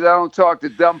 That means I don't talk to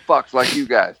dumb fucks like you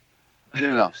guys.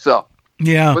 So.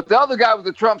 Yeah. But the other guy was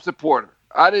a Trump supporter.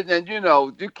 I didn't,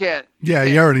 and you can't. Yeah,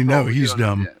 you already know he's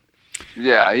dumb.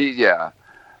 Yeah,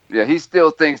 he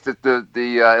still thinks that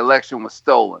the election was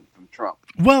stolen from Trump.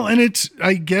 Well, and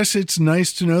I guess it's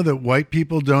nice to know that white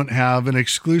people don't have an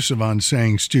exclusive on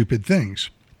saying stupid things.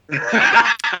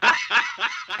 I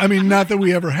mean, not that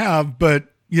we ever have, but,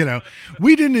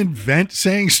 we didn't invent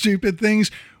saying stupid things.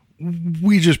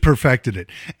 We just perfected it.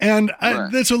 And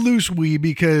that's a loose we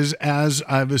because, as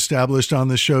I've established on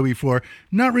the show before,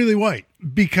 not really white.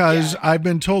 Because I've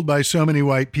been told by so many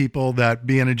white people that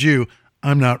being a Jew,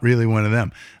 I'm not really one of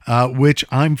them, which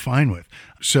I'm fine with.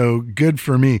 So good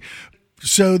for me.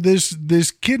 So this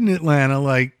kid in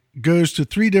Atlanta goes to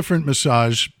 3 different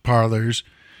massage parlors,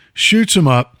 shoots them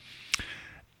up,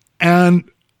 and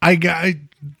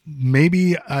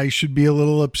maybe I should be a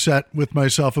little upset with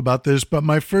myself about this, but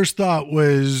my first thought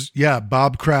was,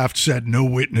 Bob Kraft said no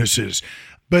witnesses.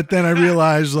 But then I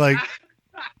realized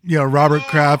Robert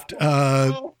Kraft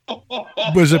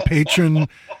was a patron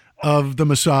of the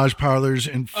massage parlors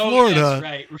in Florida,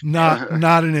 right.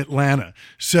 not in Atlanta.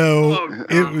 So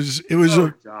it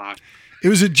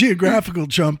was a geographical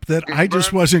jump that I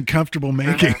just wasn't comfortable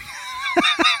making.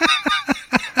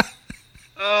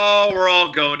 Oh, we're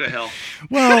all going to hell.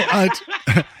 Well,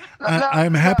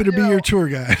 I'm happy to be your tour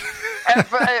guide.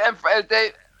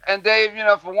 and Dave,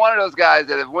 for one of those guys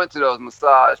that have went to those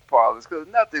massage parlors, because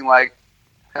nothing like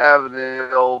having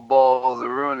the old balls of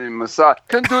ruining massage.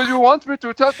 Do you want me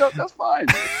to touch up? That's fine.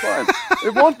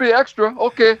 It won't be extra.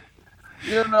 Okay.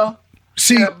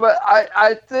 See, but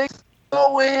I think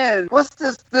go in. What's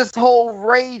this whole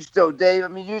rage though, Dave? I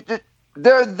mean,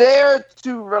 they're there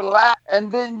to relax,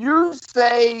 and then you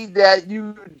say that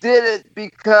you did it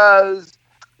because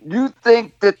you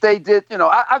think that they did.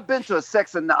 I've been to a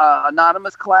Sex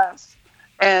Anonymous class,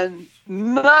 and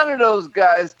none of those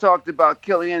guys talked about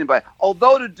killing anybody.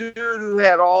 Although the dude who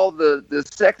had all the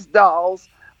sex dolls,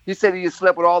 he said he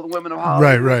slept with all the women of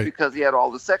Hollywood right. because he had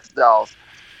all the sex dolls.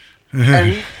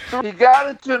 And he got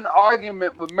into an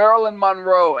argument with Marilyn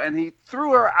Monroe, and he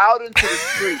threw her out into the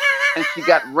street, and she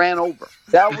got ran over.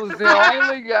 That was the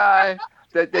only guy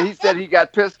that he said he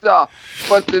got pissed off.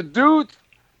 But the dude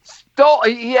stole.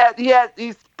 He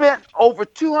spent over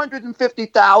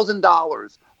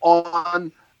 $250,000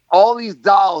 on all these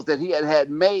dolls that he had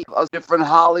made of different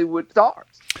Hollywood stars.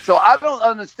 So I don't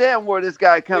understand where this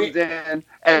guy comes in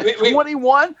at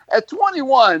 21. At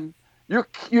 21.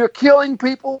 You're killing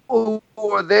people who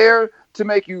are there to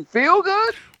make you feel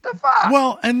good? The fuck?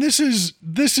 Well, and this is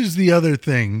the other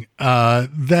thing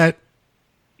that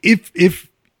if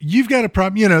you've got a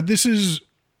problem, this is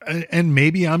and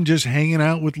maybe I'm just hanging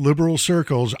out with liberal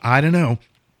circles. I don't know.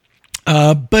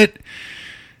 But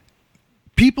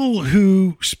people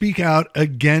who speak out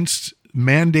against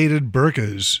mandated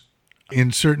burqas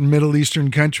in certain Middle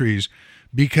Eastern countries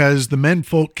because the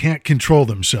menfolk can't control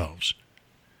themselves.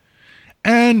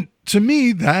 And to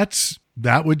me, that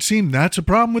would seem that's a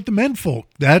problem with the menfolk.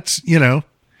 That's,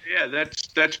 Yeah,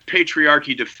 that's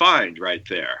patriarchy defined right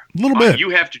there. A little bit. You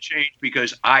have to change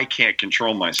because I can't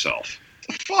control myself.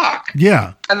 The fuck?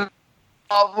 Yeah. And,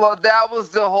 well, that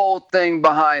was the whole thing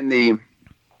behind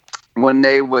when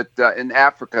they would, in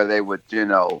Africa, they would,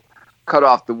 cut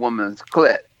off the woman's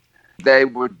clit. They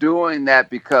were doing that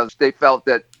because they felt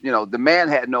that, the man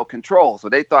had no control. So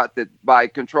they thought that by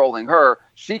controlling her,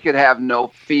 she could have no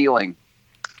feeling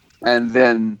and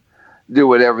then do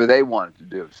whatever they wanted to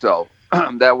do. So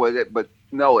that was it. But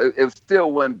no, it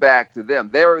still went back to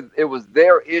them. It was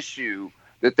their issue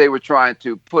that they were trying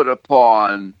to put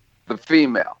upon the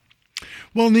female.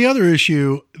 Well, and the other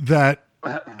issue that,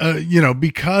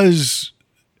 because,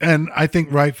 and I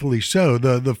think rightfully so,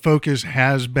 the focus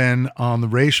has been on the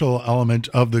racial element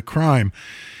of the crime.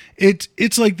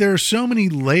 It's like there are so many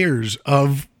layers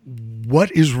of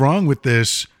what is wrong with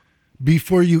this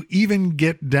before you even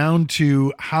get down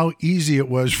to how easy it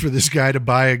was for this guy to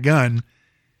buy a gun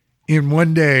in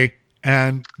one day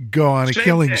and go on a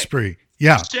killing spree.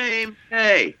 Yeah. Same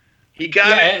day. He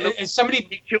got it. And somebody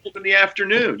he killed in the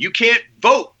afternoon. You can't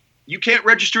vote. You can't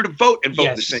register to vote and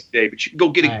vote the same day, but you can go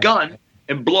get a gun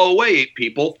and blow away 8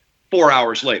 people 4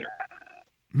 hours later.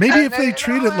 Maybe if they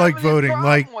treat it like voting,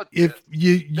 like if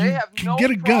you can get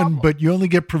a gun, but you only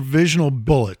get provisional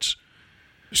bullets.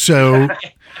 So,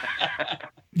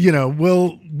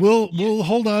 we'll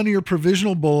hold on to your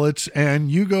provisional bullets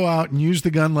and you go out and use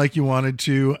the gun like you wanted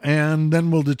to. And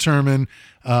then we'll determine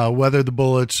whether the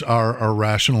bullets are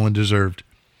rational and deserved.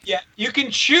 Yeah. You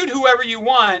can shoot whoever you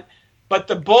want, but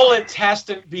the bullets has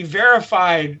to be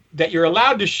verified that you're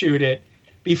allowed to shoot it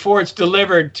before it's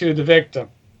delivered to the victim.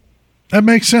 That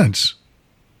makes sense.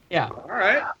 Yeah. All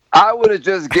right. I would have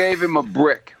just gave him a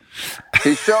brick.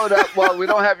 He showed up. Well, we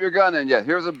don't have your gun in yet.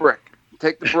 Here's a brick.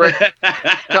 Take the brick.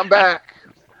 Come back.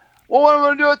 Well, what am I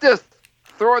going to do with this?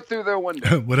 Throw it through their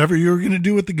window. Whatever you were going to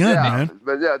do with the gun, man.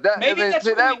 But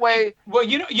that way. Well,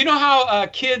 you know how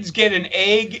kids get an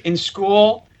egg in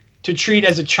school to treat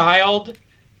as a child.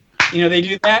 They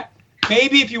do that.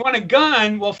 Maybe if you want a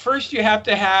gun, well, first you have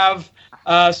to have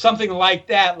something like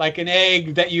that, like an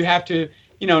egg that you have to,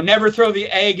 never throw the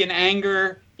egg in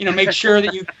anger. Make sure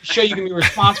that you can be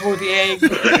responsible with the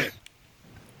egg.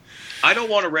 I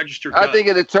don't want to register guns. I think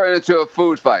it'd turn into a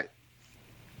food fight.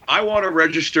 I want to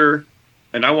register,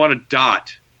 and I want a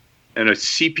dot and a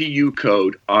CPU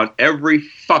code on every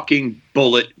fucking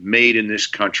bullet made in this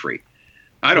country.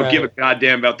 I don't give a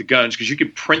goddamn about the guns because you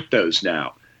can print those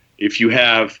now if you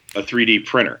have a 3D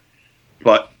printer.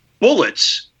 But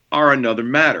bullets are another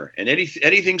matter. And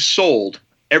anything sold,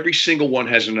 every single one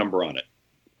has a number on it.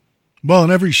 Well,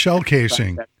 and every shell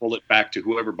casing. That bullet back to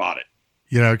whoever bought it.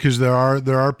 Because there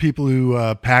are people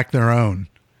who pack their own.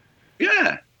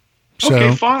 Yeah. So,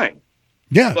 okay, fine.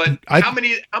 Yeah. But how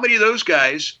many of those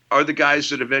guys are the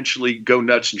guys that eventually go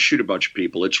nuts and shoot a bunch of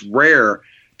people? It's rare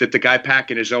that the guy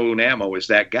packing his own ammo is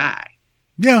that guy.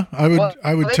 Yeah, I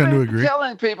would tend to agree.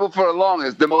 Telling people for the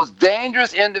longest, the most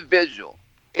dangerous individual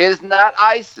is not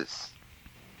ISIS.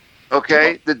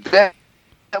 Okay, the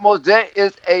most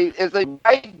is a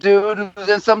white dude who's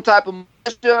in some type of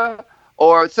militia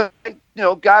or some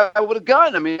guy with a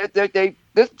gun. I mean,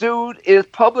 this dude is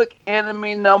public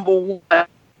enemy number 1.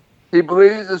 He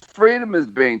believes his freedom is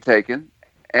being taken,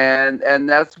 and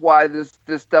that's why this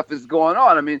stuff is going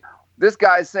on. I mean, this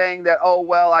guy's saying that, oh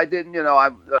well, I didn't,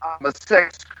 I'm a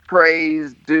sex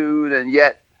crazed dude, and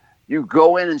yet you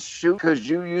go in and shoot because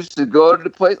you used to go to the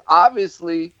place.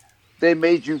 Obviously, they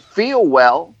made you feel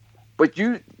well, but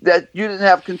you didn't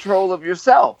have control of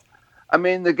yourself. I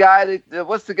mean,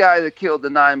 what's the guy that killed the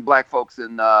 9 black folks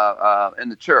in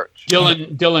the church?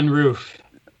 Dylan Roof.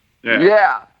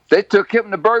 Yeah, they took him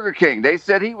to Burger King. They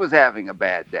said he was having a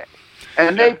bad day,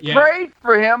 and they prayed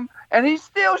for him, and he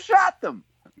still shot them.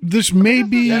 This may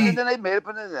be and then they made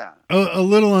it a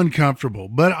little uncomfortable,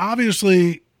 but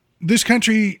obviously this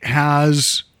country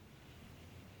has,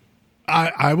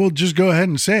 I will just go ahead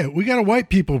and say it, we got a white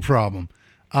people problem.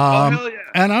 Hell yeah.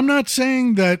 And I'm not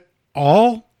saying that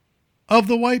all of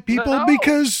the white people,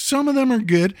 because some of them are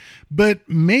good, but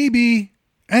maybe,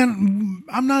 and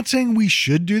I'm not saying we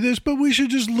should do this, but we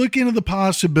should just look into the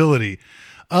possibility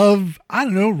of, I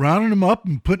don't know, rounding them up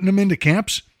and putting them into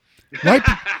camps.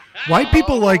 White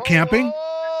people like camping.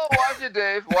 Oh, watch it,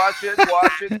 Dave. Watch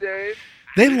it, Dave.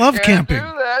 They love camping. Do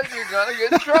that. You're gonna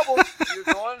get in trouble.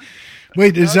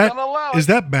 Wait, is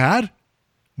that bad?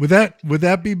 Would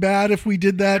that be bad if we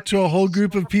did that to a whole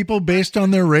group of people based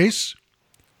on their race?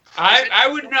 I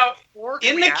would know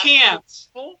in the camps.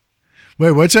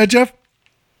 Wait, what's that, Jeff?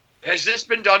 Has this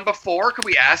been done before? Could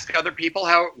we ask other people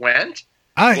how it went?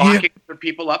 Locking other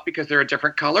people up because they're a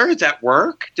different color? Does that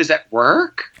work?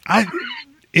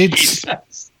 It's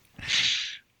just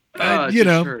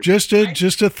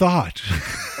a thought.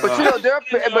 But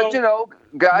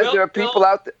guys, there are people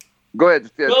out there. Go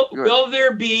ahead. Will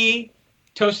there be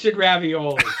toasted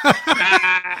ravioli?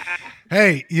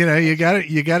 Hey, you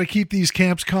got to keep these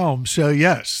camps calm. So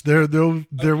yes, there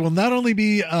will not only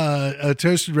be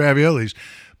toasted raviolis,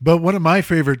 but one of my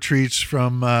favorite treats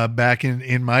from back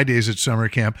in my days at summer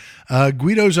camp,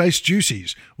 Guido's Iced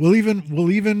Juicies. We'll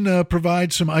even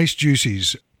provide some iced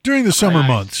juicies during the summer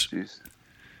months.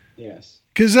 Yes,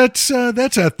 because that's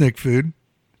ethnic food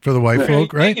for the white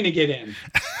folk, right? Going to get in.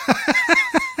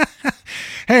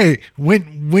 Hey,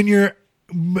 when you're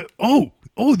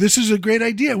this is a great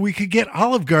idea. We could get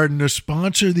Olive Garden to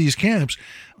sponsor these camps,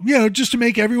 just to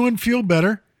make everyone feel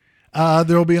better.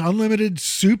 There will be unlimited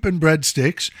soup and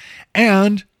breadsticks,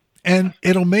 and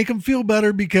it'll make them feel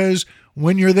better because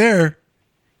when you're there,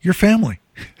 you're family.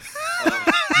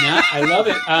 Yeah, I love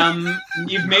it.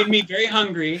 You've made me very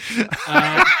hungry.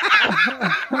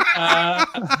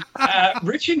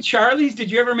 Rich and Charlie's. Did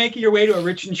you ever make your way to a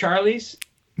Rich and Charlie's?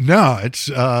 No, it's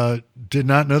did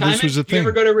not know this was a thing. Did you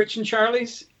ever go to Rich and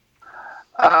Charlie's?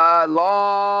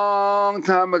 Long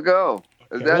time ago.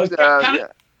 Okay. That's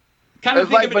kind of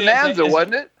it's like Bonanza,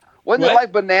 wasn't it? Wasn't it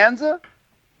like Bonanza?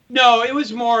 No, it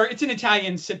was more. It's an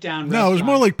Italian sit-down restaurant. No, it was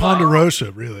more like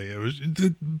Ponderosa. Really, it was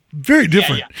very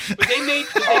different. Yeah. But they made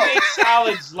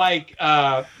salads like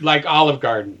Olive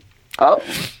Garden. Oh,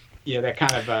 yeah, that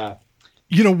kind of.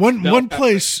 One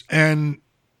place, and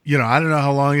I don't know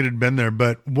how long it had been there,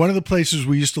 but one of the places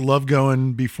we used to love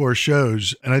going before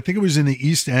shows, and I think it was in the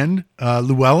East End,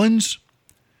 Llewellyn's.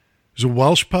 It was a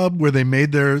Welsh pub where they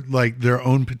made their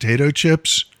own potato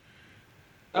chips.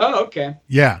 Oh, okay.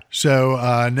 Yeah.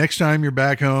 So next time you're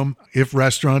back home, if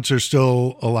restaurants are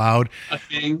still allowed, a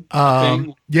thing.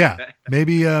 Yeah,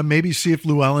 maybe see if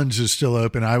Llewellyn's is still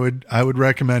open. I would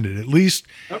recommend it. At least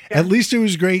it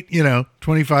was great.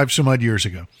 25 some odd years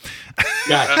ago.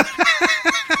 Yeah.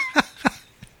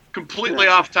 Completely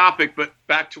off topic, but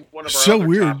back to one of our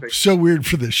other topics. So weird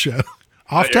for this show.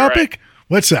 Off topic? Right.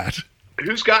 What's that?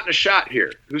 Who's gotten a shot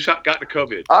here? Who's gotten a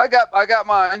COVID? I got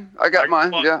mine.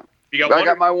 Yeah. I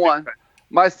got my one.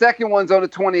 My second one's on the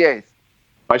 28th.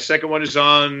 My second one is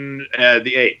on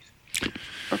the 8th.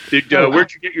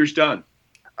 Where'd you get yours done?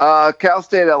 Cal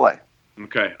State LA.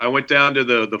 Okay. I went down to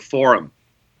the Forum.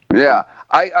 Yeah.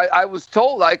 I was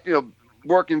told,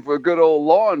 working for good old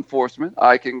law enforcement,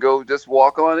 I can go just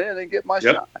walk on in and get my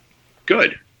shot.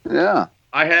 Good. Yeah.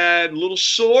 I had a little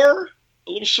sore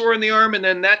in the arm, and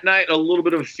then that night a little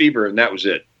bit of a fever, and that was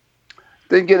it.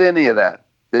 Didn't get any of that.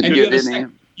 Didn't get any.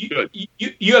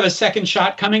 You have a second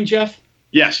shot coming, Jeff?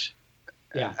 Yes.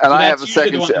 Yeah. And I have a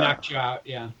second shot. Knocked you out.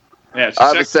 Yeah. Yeah, I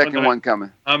have a second one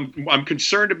coming. I'm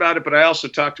concerned about it, but I also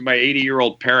talked to my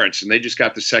 80-year-old parents, and they just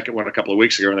got the second one a couple of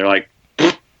weeks ago, and they're like,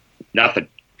 nothing.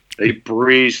 They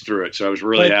breezed through it, so I was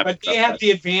really happy. But they have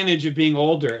the advantage of being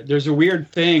older. There's a weird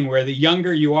thing where the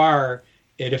younger you are,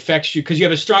 it affects you because you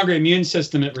have a stronger immune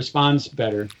system. It responds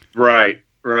better. Right.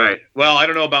 Well, I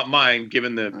don't know about mine,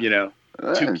 given the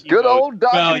good old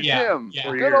Dr. Jim.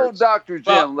 Yeah. Good old Dr.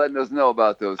 Jim letting us know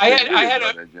about those. I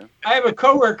have a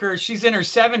coworker. She's in her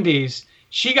 70s.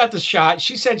 She got the shot.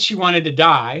 She said she wanted to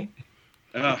die.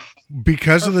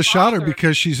 Because of the shot, or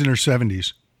because she's in her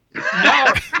 70s?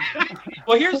 No.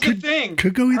 Well, here's the thing.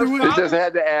 Could go either way. You just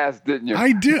had to ask, didn't you?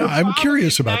 I do. I'm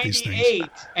curious about these things.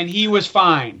 And he was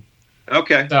fine.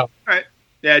 Okay. So. All right.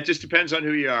 Yeah, it just depends on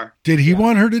who you are. Did he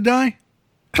want her to die?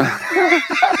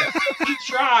 He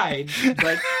tried,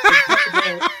 but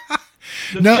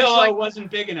the pillow wasn't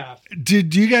big enough.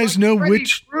 Did you guys know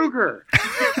which Krueger?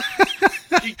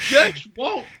 He just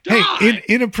won't die. Hey,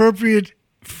 inappropriate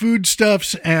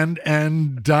foodstuffs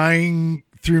and dying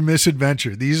through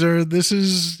misadventure. This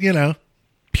is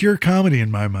pure comedy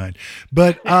in my mind.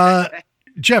 But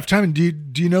Jeff, Timon, do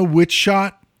you know which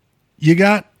shot you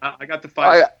got? I got the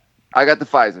Pfizer. I got the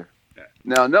Pfizer.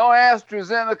 No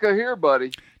AstraZeneca here,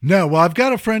 buddy. No, well, I've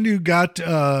got a friend who got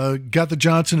the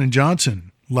Johnson &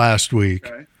 Johnson last week.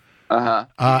 Okay.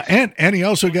 And he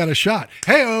also got a shot.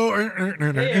 Hey-o.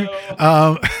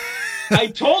 I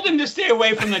told him to stay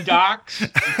away from the docks.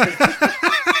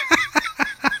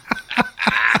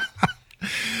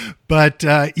 But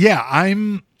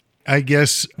I'm I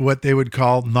guess, what they would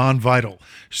call non-vital.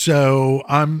 So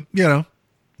I'm,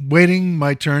 waiting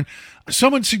my turn.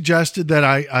 Someone suggested that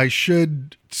I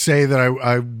should say that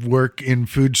I work in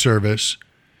food service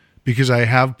because I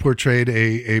have portrayed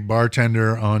a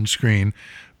bartender on screen.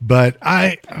 But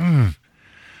I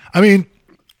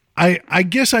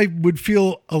guess I would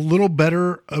feel a little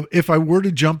better if I were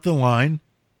to jump the line.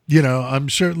 I'm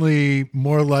certainly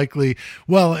more likely.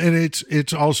 Well, and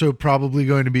it's also probably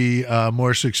going to be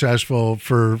more successful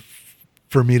for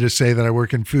me to say that I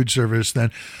work in food service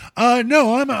than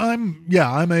no,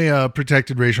 I'm a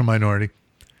protected racial minority.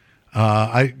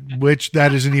 Which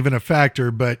that isn't even a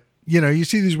factor, but you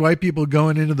see these white people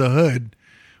going into the hood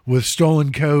with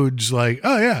stolen codes, like,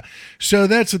 oh yeah. So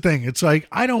that's the thing. It's like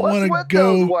I don't want to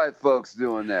go. Those white folks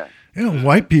doing that.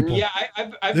 White people. Yeah,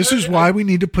 I've this is why we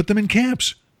need to put them in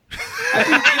camps.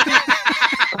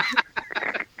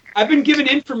 I've been given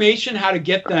information how to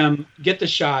get the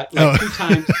shot 2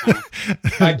 times now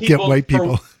by people get white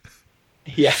people.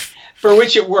 For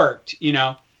which it worked.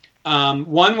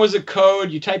 One was a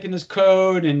code. You type in this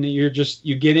code, and you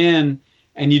get in,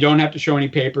 and you don't have to show any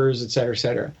papers, et cetera, et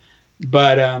cetera.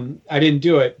 But I didn't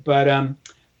do it. But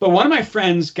one of my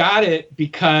friends got it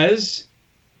because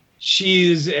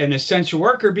she's an essential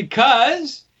worker,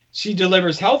 because she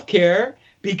delivers healthcare,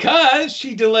 because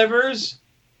she delivers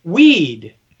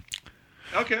weed.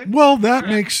 Okay. Well, that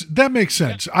makes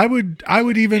sense. I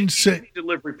would even say any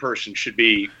delivery person should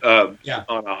be on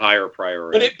a higher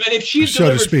priority. But if she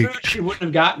delivered food, she wouldn't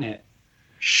have gotten it.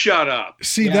 Shut up.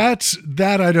 See,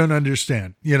 that I don't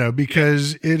understand.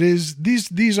 Because it is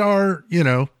these are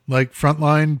like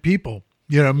frontline people.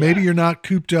 Maybe you're not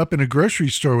cooped up in a grocery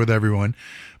store with everyone,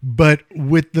 but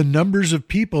with the numbers of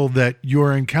people that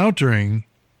you're encountering.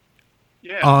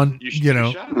 On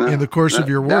in the course of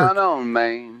your work. Down on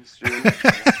Main Street.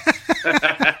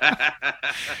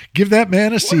 Give that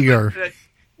man a cigar.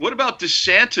 What about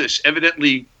DeSantis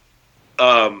evidently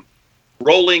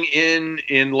rolling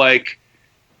in like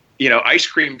ice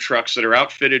cream trucks that are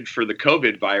outfitted for the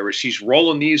COVID virus? He's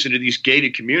rolling these into these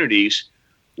gated communities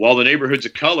while the neighborhoods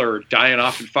of color are dying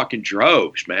off in fucking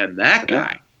droves, man. That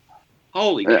guy.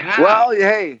 Holy cow. Well,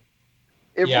 hey,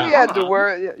 if we had to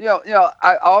worry,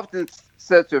 I often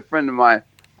said to a friend of mine,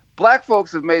 black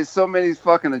folks have made so many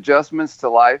fucking adjustments to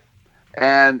life,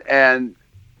 and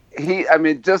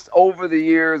just over the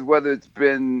years, whether it's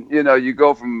been you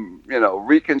go from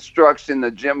Reconstruction to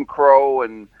Jim Crow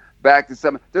and back to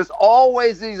something, there's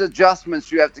always these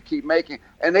adjustments you have to keep making,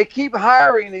 and they keep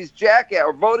hiring these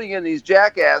or voting in these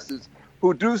jackasses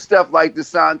who do stuff like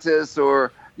DeSantis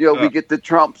or we get the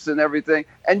Trumps and everything,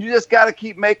 and you just got to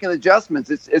keep making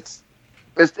adjustments. It's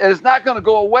not going to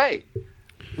go away.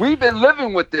 We've been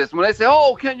living with this. When they say,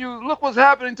 "Oh, can you look what's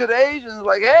happening to the Asians?"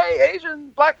 Like, hey,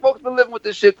 black folks been living with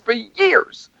this shit for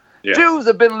years. Yeah. Jews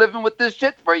have been living with this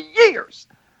shit for years.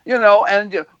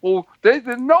 And they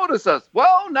didn't notice us.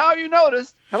 Well, now you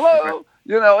noticed. Hello.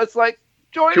 It's like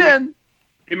join in.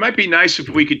 It might be nice if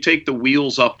we could take the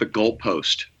wheels off the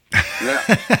goalpost.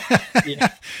 Yeah.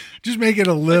 Just make it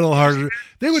a little harder.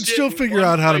 They would still figure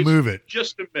out how to move it.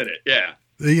 Just a minute. Yeah.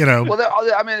 Well,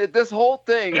 this whole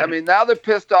thing. Now they're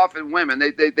pissed off at women.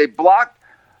 They blocked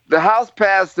the House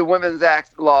passed the Women's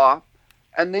Act law,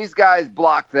 and these guys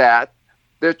blocked that.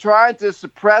 They're trying to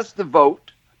suppress the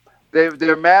vote.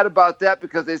 They're mad about that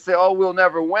because they say, "Oh, we'll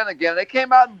never win again." They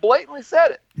came out and blatantly said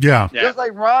it. Yeah. Just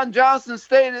like Ron Johnson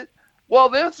stated. Well,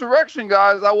 the insurrection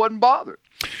guys, I wasn't bothered.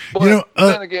 But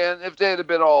then again, if they'd have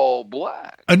been all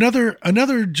black.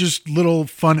 Another just little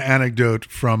fun anecdote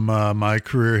from my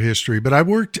career history, but I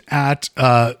worked at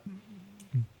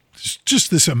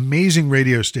just this amazing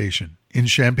radio station in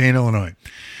Champaign, Illinois.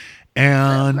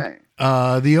 And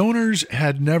the owners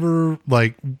had never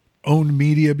owned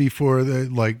media before.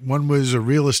 One was a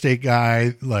real estate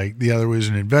guy, the other was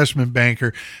an investment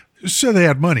banker. So they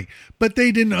had money, but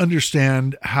they didn't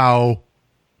understand how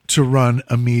to run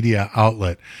a media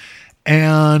outlet.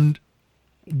 And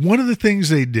one of the things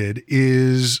they did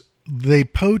is they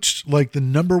poached the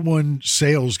number one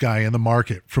sales guy in the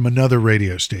market from another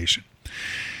radio station.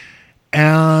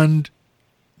 And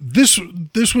this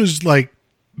was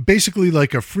basically a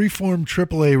freeform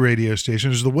AAA radio station.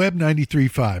 It was the Web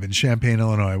 93.5 in Champaign,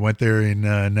 Illinois. I went there in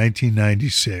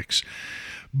 1996.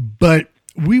 But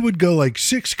we would go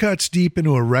 6 cuts deep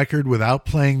into a record without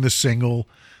playing the single.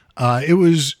 It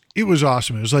was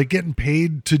awesome. It was like getting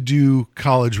paid to do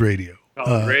college radio.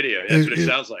 College radio. That's what it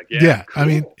sounds like. Yeah. Yeah.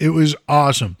 Cool. It was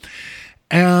awesome.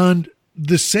 And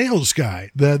the sales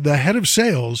guy, the head of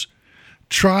sales,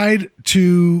 tried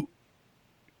to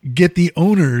get the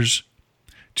owners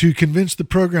to convince the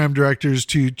program directors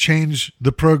to change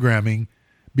the programming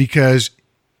because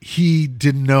he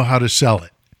didn't know how to sell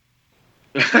it.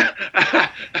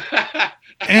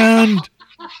 And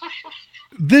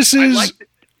this is... I'd like to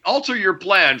alter your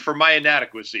plan for my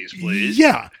inadequacies, please.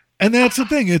 Yeah. And that's the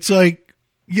thing. It's like,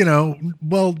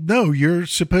 well, no, you're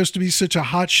supposed to be such a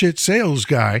hot shit sales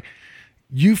guy.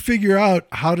 You figure out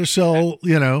how to sell,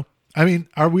 I mean,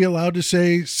 are we allowed to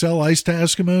say sell ice to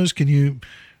Eskimos? Can you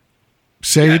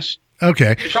say yes. it?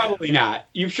 Okay. Probably not.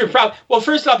 You should probably, well,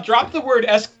 first off, drop the word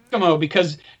Eskimo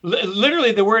because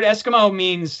literally the word Eskimo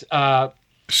means, snow?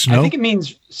 I think it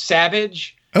means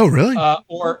savage. Oh, really?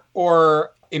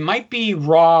 Or it might be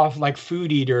raw, like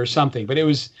food eater or something, but it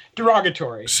was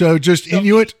derogatory. So just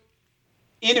Inuit?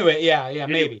 Inuit, yeah,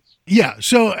 maybe. Yeah.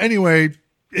 So anyway,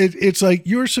 it's like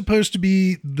you're supposed to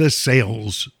be the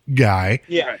sales guy.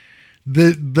 Yeah.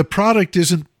 The product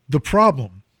isn't the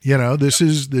problem. This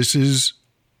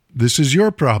is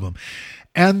your problem.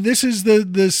 And this is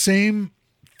the same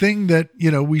thing that,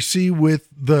 we see with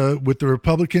the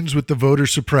Republicans with the voter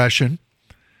suppression,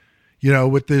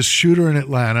 with this shooter in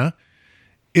Atlanta.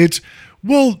 It's,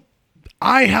 well,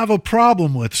 I have a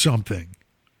problem with something.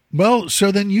 Well,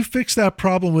 so then you fix that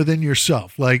problem within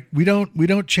yourself. Like we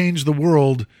don't change the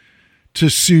world to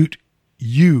suit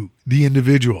you, the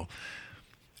individual.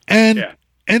 And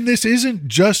this isn't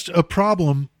just a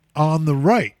problem on the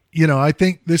right. I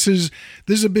think this is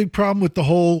a big problem with the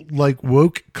whole like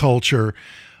woke culture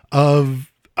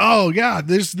of, oh yeah,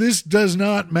 this does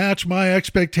not match my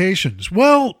expectations.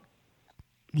 Well,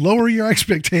 lower your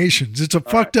expectations. It's a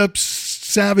fucked up,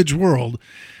 savage world,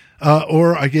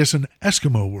 or I guess an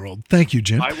Eskimo world. Thank you,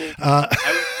 Jim. You did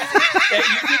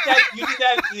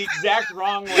that the exact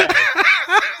wrong way.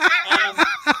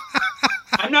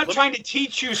 I'm not trying to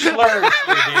teach you slurs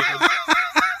here, David.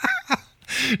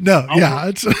 No,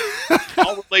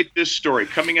 I'll relate this story.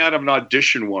 Coming out of an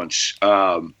audition once,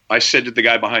 I said to the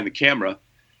guy behind the camera,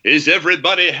 "Is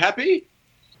everybody happy?"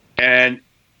 And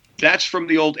that's from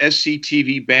the old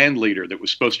SCTV band leader that was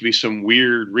supposed to be some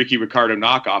weird Ricky Ricardo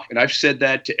knockoff. And I've said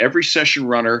that to every session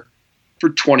runner for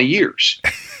 20 years.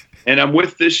 And I'm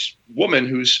with this woman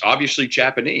who's obviously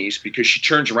Japanese because she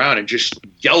turns around and just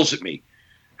yells at me,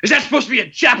 "Is that supposed to be a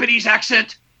Japanese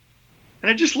accent?"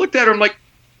 And I just looked at her. I'm like,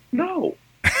 no.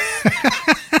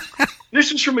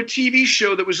 This is from a TV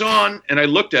show that was on. And I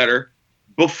looked at her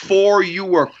before you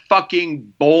were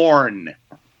fucking born.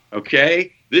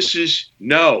 Okay? This is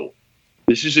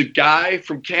a guy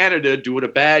from Canada doing a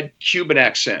bad Cuban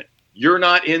accent. You're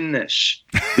not in this.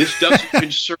 This doesn't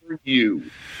concern you.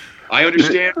 I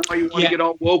understand why you want to get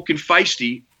all woke and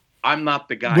feisty. I'm not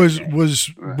the guy.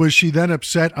 Was she then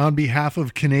upset on behalf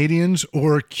of Canadians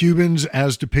or Cubans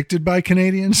as depicted by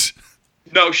Canadians?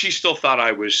 No, she still thought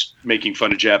I was making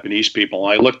fun of Japanese people.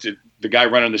 I looked at the guy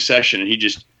running the session and he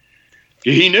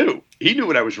knew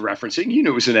what I was referencing. He knew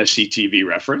it was an SCTV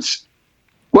reference.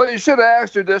 Well, you should have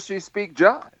asked her, does she speak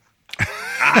jive?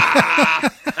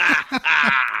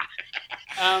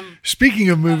 Speaking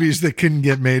of movies that couldn't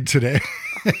get made today.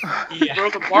 Throw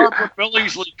the Barbara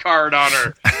Billingsley card on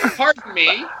her. Pardon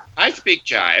me, I speak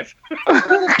jive.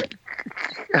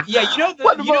 Yeah,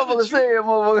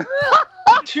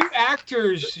 the two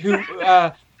actors who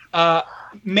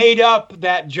made up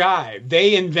that jive.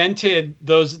 They invented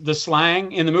the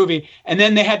slang in the movie, and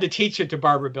then they had to teach it to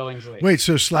Barbara Billingsley. Wait,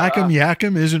 so slack 'em yak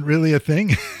 'em isn't really a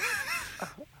thing?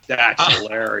 That's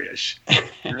hilarious.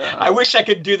 I wish I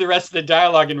could do the rest of the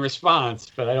dialogue in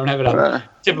response, but I don't have it on the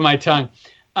tip of my tongue.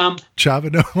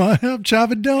 Chava don't want help.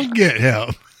 Chava don't get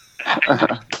help.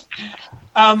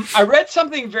 I read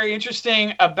something very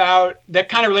interesting about that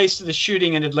kind of relates to the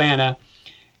shooting in Atlanta,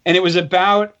 and it was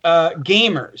about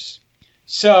gamers.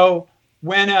 So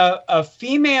when a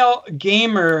female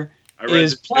gamer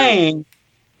is playing,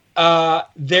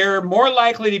 they're more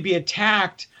likely to be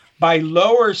attacked by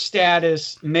lower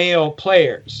status male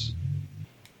players.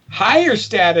 Higher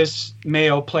status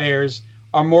male players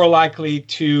are more likely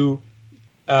to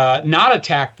not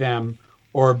attack them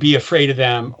or be afraid of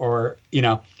them, or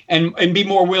and be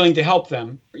more willing to help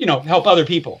them, help other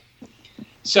people.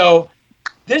 So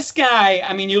this guy,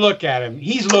 I mean, you look at him,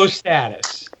 he's low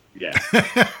status. Yeah.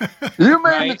 You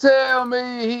mean to tell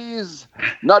me he's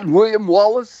not William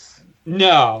Wallace?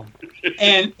 No.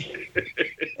 And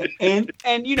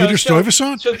Peter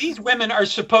Stuyvesant? So these women are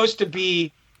supposed to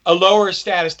be a lower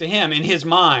status to him in his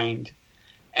mind.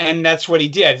 And that's what he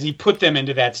did. He put them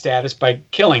into that status by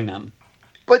killing them.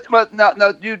 But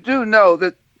now you do know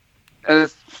that, and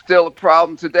it's still a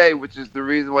problem today, which is the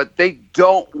reason why they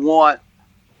don't want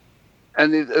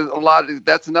And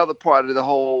that's another part of the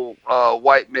whole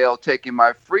white male taking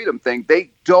my freedom thing.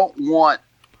 They don't want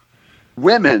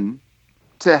women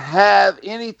to have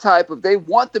any type of, they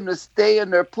want them to stay in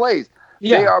their place.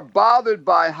 Yeah. They are bothered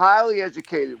by highly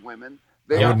educated women.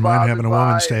 I wouldn't mind having a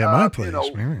woman stay at my place.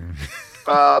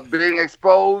 Being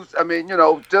exposed. I mean,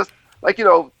 just like,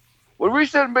 well, we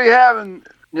shouldn't be having,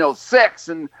 sex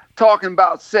and talking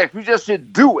about sex. We just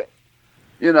should do it,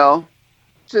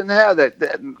 Shouldn't have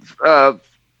that.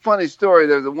 Funny story,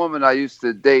 there's a woman I used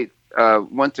to date,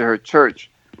 went to her church,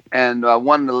 and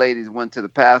one of the ladies went to the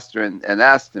pastor and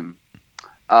asked him,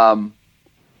 told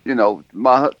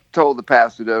the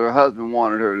pastor that her husband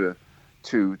wanted her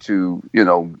to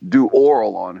do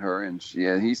oral on her, and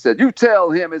he said, "You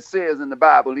tell him it says in the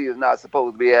Bible he is not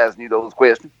supposed to be asking you those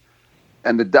questions."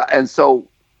 And so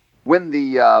when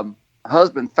the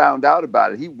husband found out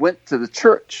about it, he went to the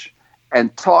church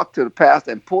and talked to the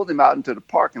pastor and pulled him out into the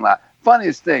parking lot.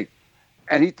 Funniest thing.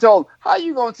 And he told him, "How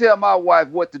you gonna tell my wife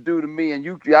what to do to me, and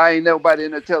I ain't nobody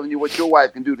in there telling you what your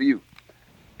wife can do to you?"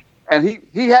 And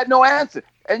he had no answer.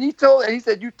 And he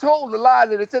said, "You told the lie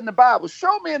that it's in the Bible.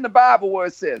 Show me in the Bible where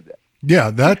it says that."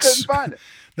 Yeah, couldn't find it.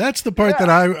 That's the part that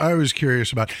I was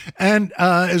curious about. And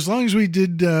as long as we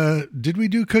did we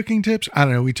do cooking tips? I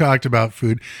don't know. We talked about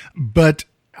food, but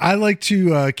I like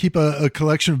to keep a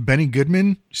collection of Benny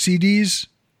Goodman CDs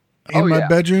in my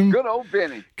bedroom. Good old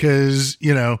Benny. Because,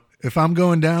 if I'm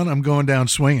going down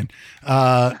swinging.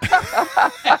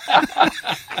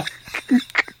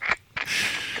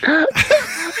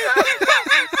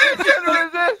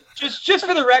 Just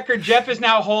for the record, Jeff is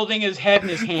now holding his head in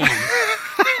his hand.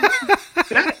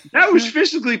 That was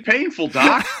physically painful,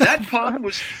 Doc. That pun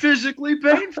was physically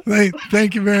painful.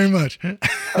 Thank you very much. I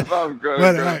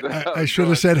should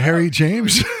have said Harry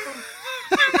James.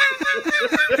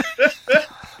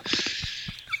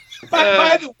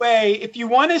 By the way, if you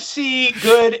want to see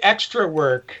good extra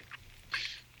work,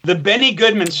 the Benny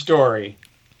Goodman story,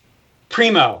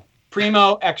 Primo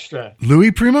Extra.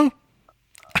 Louis Primo?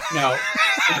 No.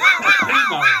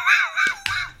 Primo.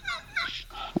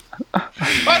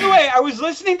 By the way, I was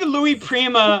listening to Louis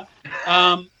Prima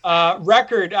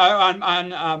record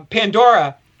on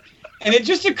Pandora, and it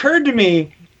just occurred to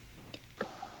me,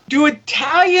 do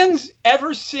Italians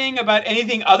ever sing about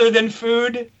anything other than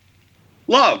food?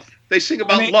 Love. They sing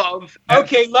about love.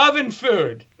 Okay, love and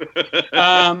food.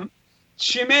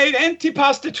 She made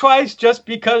antipasta twice just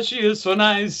because she is so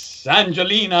nice,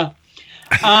 Angelina.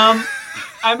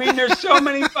 There's so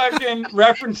many fucking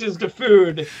references to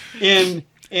food in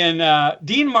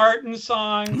Dean Martin's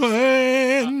songs.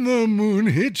 When the moon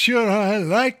hits your eye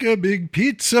like a big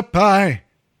pizza pie,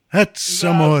 that's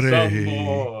amore.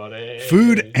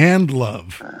 Food and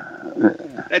love.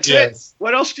 That's it.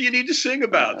 What else do you need to sing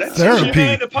about? That's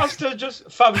therapy. The pasta just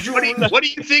what do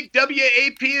you think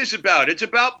WAP is about? It's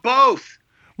about both.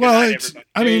 Well,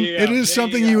 it is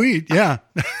something you eat. Yeah.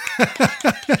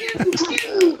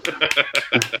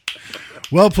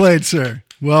 Well played, sir.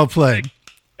 Well played.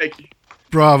 Thank you.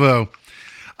 Bravo.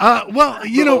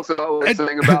 Also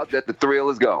saying about that the thrill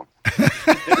is gone.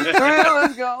 The thrill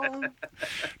is gone.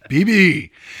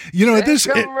 BB.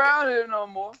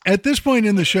 At this point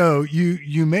in the show,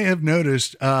 you may have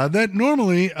noticed that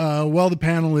normally, while the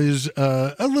panel is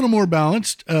a little more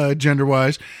balanced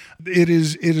gender-wise, it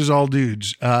is all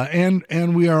dudes,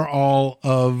 and we are all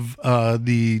of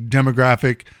the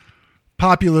demographic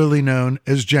popularly known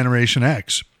as Generation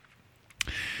X.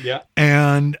 Yeah.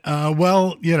 And, I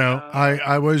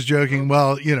was joking.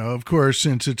 Well, of course,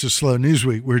 since it's a slow news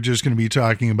week, we're just going to be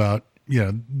talking about,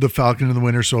 the Falcon and the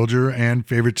Winter Soldier and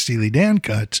favorite Steely Dan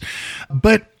cuts.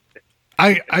 But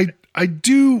I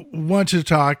do want to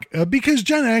talk because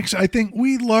Gen X, I think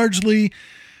we largely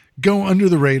go under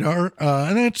the radar.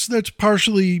 And that's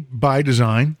partially by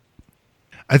design.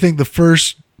 I think the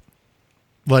first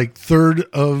third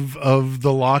of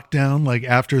the lockdown,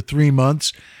 after 3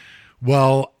 months,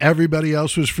 while everybody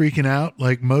else was freaking out,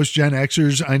 like most Gen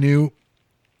Xers I knew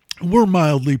were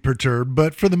mildly perturbed,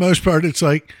 but for the most part, it's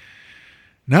like,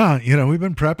 nah, we've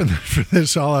been prepping for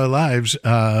this all our lives.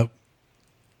 Hanging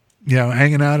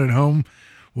out at home,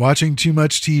 watching too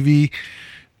much TV.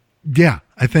 Yeah,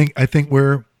 I think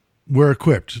we're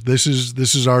equipped. This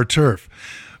is our turf.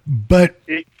 But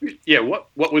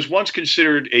what was once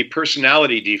considered a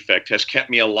personality defect has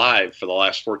kept me alive for the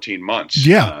last 14 months.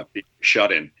 Yeah, being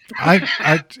shut in.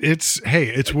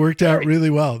 It's worked out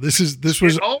really well. This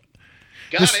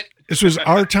was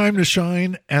our time to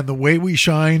shine, and the way we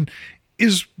shine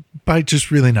is by just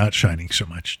really not shining so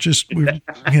much. Just we're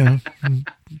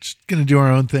just gonna do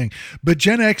our own thing. But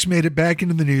Gen X made it back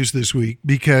into the news this week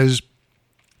because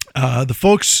The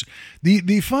folks,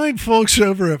 the fine folks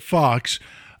over at Fox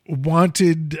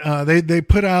wanted, they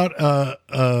put out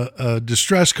a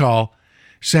distress call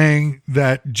saying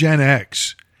that Gen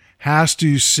X has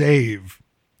to save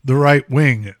the right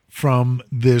wing from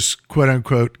this quote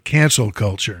unquote cancel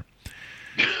culture.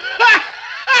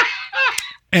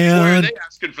 And boy, are they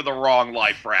asking for the wrong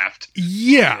life raft?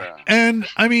 Yeah. And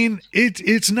I mean,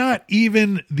 it's not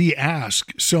even the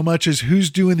ask so much as who's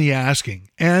doing the asking.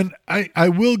 And I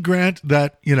will grant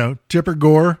that, you know, Tipper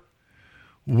Gore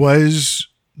was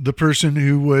the person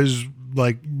who was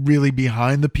like really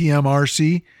behind the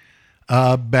PMRC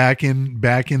back in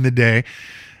the day.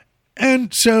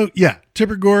 And so, yeah,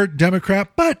 Tipper Gore,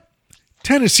 Democrat, but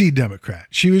Tennessee Democrat.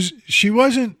 She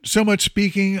wasn't so much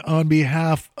speaking on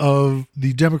behalf of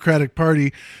the Democratic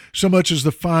Party so much as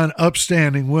the fine,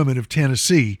 upstanding women of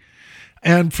Tennessee.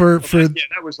 And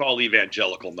that was all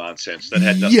evangelical nonsense that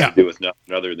had nothing to do with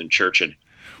nothing other than churching.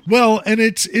 Well, and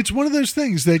it's one of those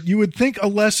things that you would think a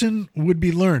lesson would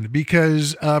be learned,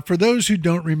 because for those who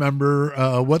don't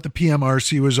remember what the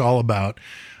PMRC was all about,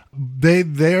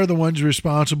 they are the ones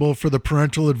responsible for the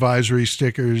parental advisory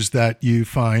stickers that you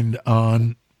find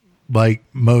on like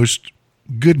most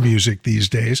good music these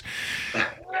days.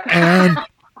 And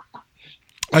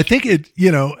I think it,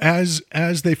 you know, as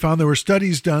they found, there were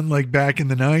studies done like back in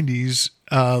the 90s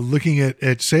looking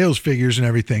at sales figures and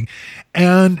everything.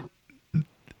 And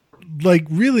like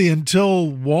really until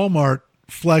Walmart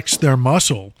flexed their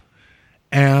muscle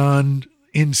and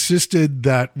insisted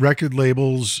that record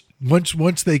labels,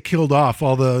 once they killed off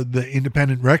all the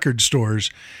independent record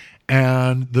stores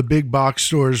and the big box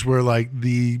stores were like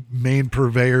the main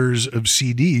purveyors of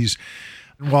CDs,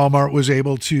 Walmart was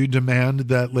able to demand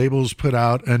that labels put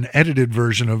out an edited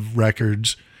version of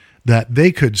records that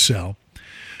they could sell.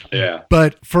 Yeah.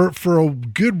 But for a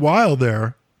good while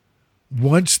there,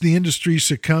 once the industry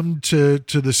succumbed to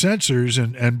the censors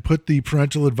and put the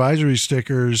parental advisory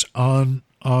stickers on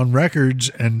records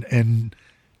and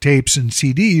tapes and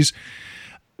CDs,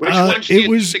 which ones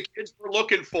the kids were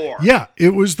looking for? Yeah,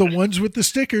 it was the ones with the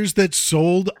stickers that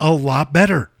sold a lot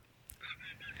better.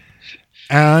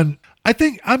 And I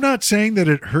think, I'm not saying that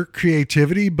it hurt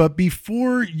creativity, but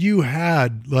before you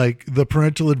had like the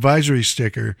parental advisory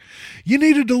sticker, you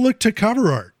needed to look to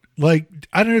cover art. Like,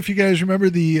 I don't know if you guys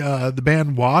remember the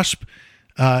band Wasp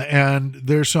and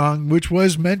their song, which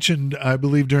was mentioned, I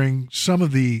believe, during some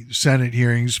of the Senate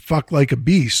hearings, "Fuck Like a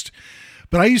Beast."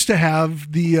 But I used to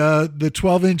have the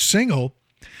 12-inch single,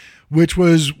 which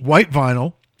was white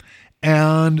vinyl,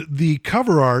 and the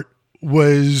cover art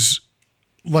was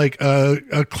like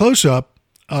a close-up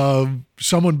of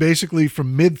someone basically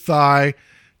from mid-thigh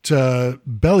to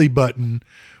belly button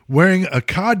wearing a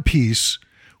codpiece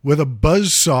with a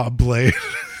buzzsaw blade.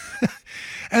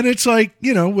 And it's like,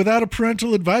 you know, without a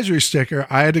parental advisory sticker,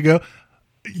 I had to go,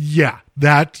 yeah,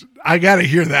 I got to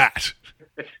hear that.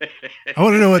 I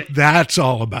want to know what that's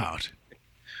all about.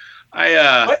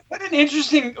 What an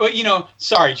interesting, you know,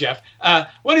 sorry, Jeff.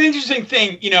 What an interesting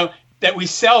thing, you know, that we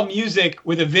sell music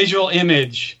with a visual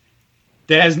image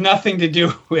that has nothing to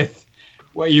do with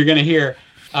what you're going to hear.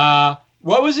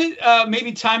 What was it?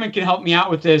 Maybe Timon can help me out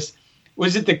with this.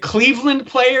 Was it the Cleveland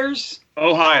Players?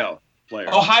 Ohio Players.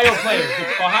 Every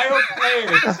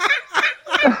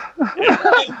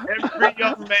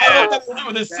young man. I love that we went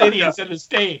with a city instead of a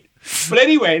state. But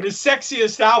anyway, the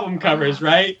sexiest album covers,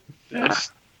 right?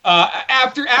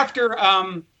 After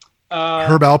Herb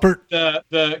Alpert,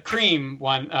 the Cream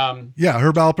one.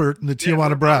 Herb Alpert and the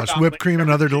Tijuana Brass, Whipped Cream and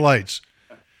Other Delights.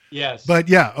 Yes. But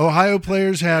yeah, Ohio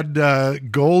Players had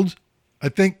Gold. I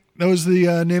think that was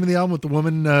the name of the album, with the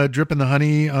woman dripping the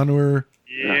honey onto her.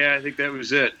 Yeah, I think that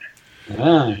was it.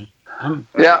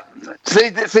 Yeah. See,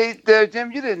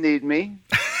 Jim, you didn't need me.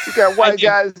 You got white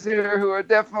guys here who are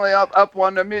definitely up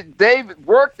on the music. David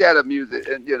worked at a music,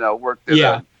 and worked at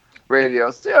a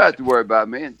radio, so you don't have to worry about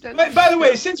me. But by the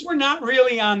way, since we're not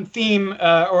really on theme,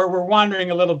 or we're wandering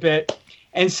a little bit,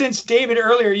 and since David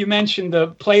earlier you mentioned the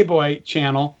Playboy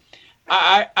channel,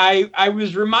 I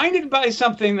was reminded by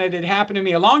something that had happened to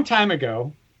me a long time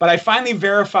ago, but I finally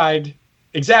verified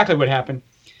exactly what happened.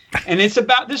 And this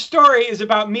story is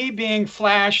about me being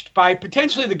flashed by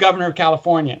potentially the governor of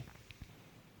California.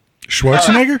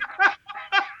 Schwarzenegger?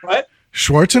 What?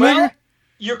 Schwarzenegger? Well,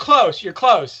 you're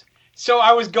close. So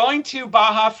I was going to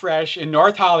Baja Fresh in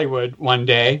North Hollywood one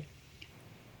day.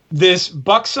 This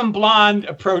buxom blonde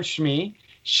approached me.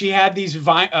 She had these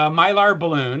Mylar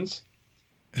balloons.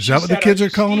 Is that what the kids are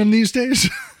calling them these days?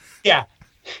 Yeah.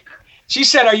 She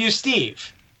said, "Are you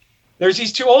Steve?" There's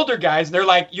these two older guys, and they're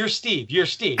like, "You're Steve. You're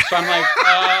Steve." So I'm like,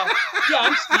 "Yeah,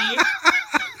 I'm Steve."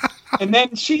 And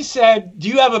then she said, "Do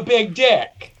you have a big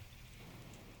dick?"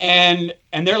 And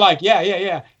they're like,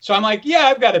 yeah. So I'm like, yeah,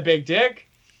 I've got a big dick.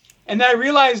 And then I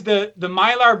realized the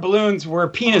Mylar balloons were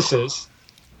penises.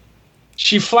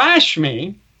 She flashed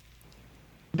me.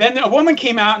 Then a woman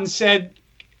came out and said,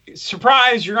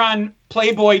 "Surprise, you're on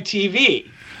Playboy TV."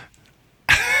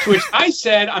 To which I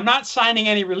said, "I'm not signing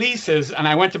any releases," and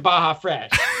I went to Baja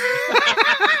Fresh.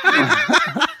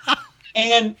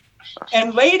 and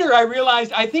later I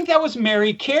realized, I think that was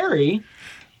Mary Carey.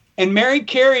 And Mary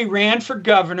Carey ran for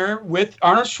governor with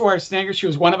Arnold Schwarzenegger. She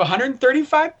was one of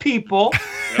 135 people.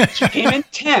 She came in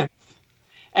 10th.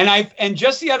 And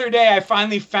just the other day, I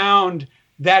finally found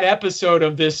that episode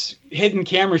of this hidden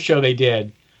camera show they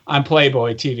did on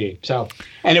Playboy TV. So,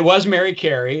 and it was Mary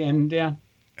Carey, and the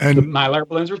Mylar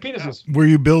balloons were penises. Were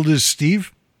you billed as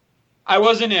Steve? I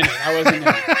wasn't in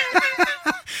it.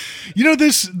 You know,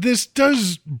 this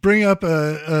does bring up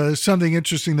something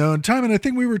interesting, though. And Timon, I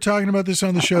think we were talking about this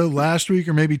on the show last week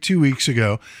or maybe 2 weeks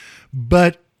ago.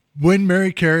 But when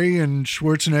Mary Carey and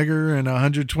Schwarzenegger and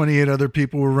 128 other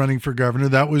people were running for governor,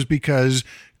 that was because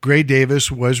Gray Davis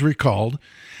was recalled.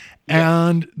 Yeah.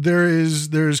 And there is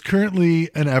currently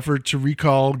an effort to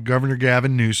recall Governor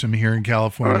Gavin Newsom here in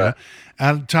California.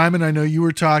 And Timon, I know you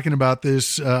were talking about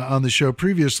this on the show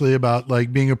previously about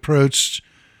like being approached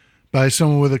by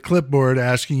someone with a clipboard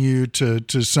asking you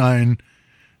to sign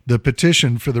the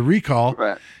petition for the recall.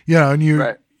 Right. Yeah, and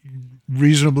you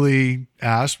reasonably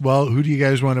asked, well, who do you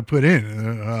guys want to put in?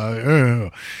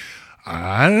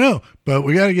 I don't know, but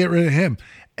we got to get rid of him.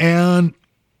 And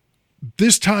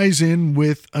this ties in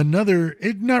with another,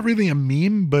 not really a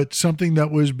meme, but something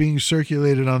that was being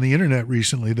circulated on the internet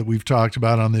recently that we've talked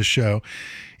about on this show,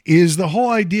 is the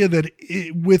whole idea that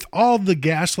with all the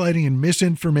gaslighting and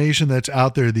misinformation that's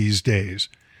out there these days,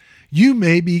 you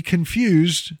may be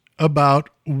confused about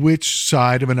which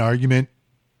side of an argument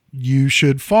you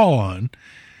should fall on.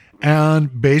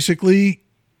 And basically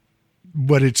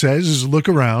what it says is look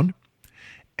around,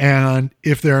 and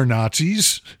if there are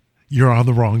Nazis, you're on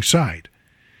the wrong side.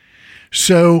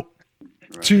 So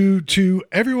to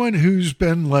everyone who's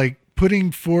been like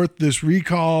putting forth this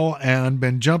recall and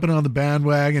been jumping on the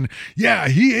bandwagon, yeah,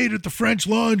 he ate at the French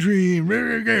Laundry,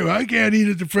 I can't eat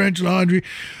at the French Laundry.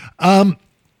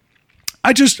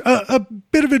 I just, a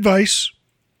bit of advice,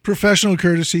 professional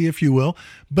courtesy, if you will.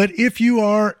 But if you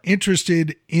are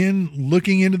interested in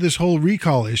looking into this whole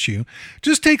recall issue,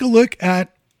 just take a look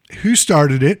at who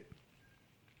started it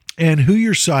and who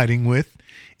you're siding with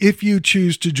if you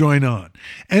choose to join on.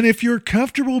 And if you're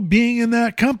comfortable being in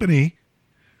that company,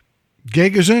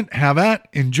 gay gesund, have at,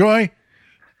 enjoy,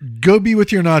 go be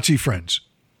with your Nazi friends.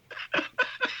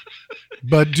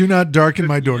 But do not darken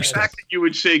my doorstep. The fact that you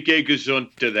would say gay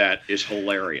gesund to that is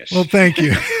hilarious. Well, thank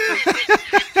you.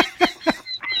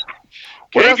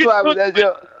 Well, that's why I was,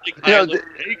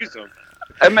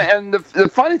 and the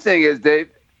funny thing is, Dave,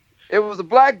 it was a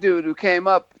black dude who came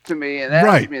up to me and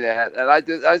asked me that, and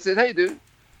I said, "Hey, dude,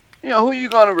 who are you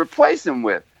going to replace him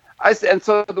with?" I said, and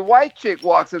so the white chick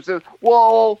walks up and says,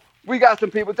 "Well, we got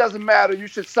some people. It doesn't matter. You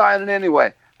should sign it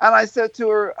anyway." And I said to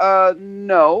her,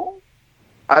 "No,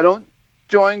 I don't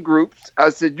join groups."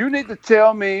 I said, "You need to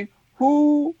tell me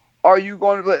who are you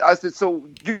going to replace." I said, "So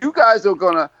you guys are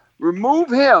going to remove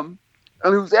him,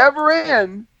 and who's ever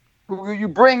in, who you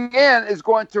bring in, is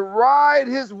going to ride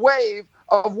his wave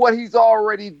of what he's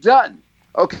already done."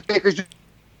 Okay, because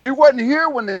you wasn't here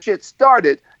when the shit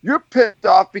started. You're pissed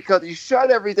off because he shut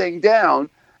everything down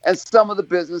and some of the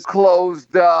business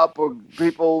closed up or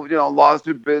people, lost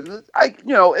their business.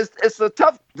 It's a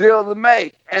tough deal to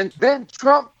make. And then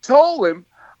Trump told him,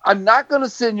 "I'm not going to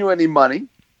send you any money.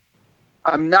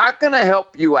 I'm not going to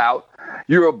help you out.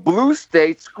 You're a blue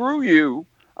state. Screw you."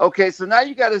 Okay, so now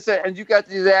you got to say, and you got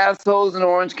these assholes in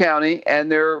Orange County,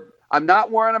 and I'm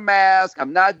not wearing a mask.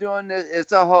 I'm not doing this.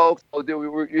 It's a hoax.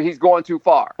 He's going too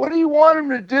far. What do you want him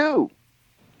to do?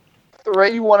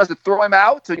 You want us to throw him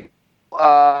out to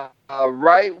a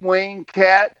right-wing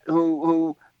cat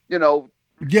who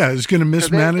yeah, is going to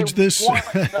mismanage this?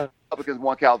 Because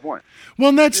one California. Well,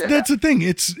 and that's the thing.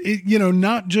 It's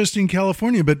not just in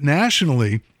California, but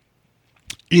nationally.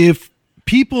 If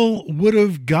people would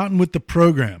have gotten with the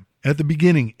program at the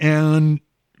beginning and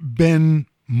been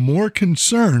more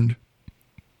concerned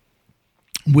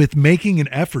with making an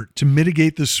effort to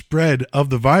mitigate the spread of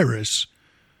the virus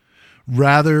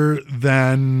rather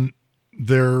than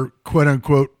their quote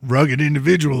unquote rugged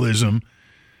individualism,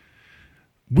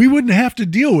 we wouldn't have to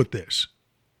deal with this.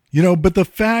 But the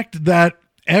fact that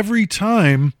every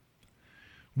time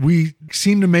we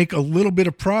seem to make a little bit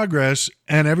of progress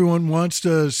and everyone wants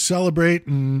to celebrate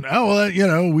and,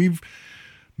 we've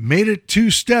made it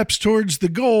 2 steps towards the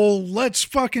goal. Let's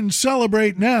fucking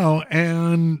celebrate now.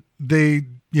 And they,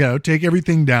 take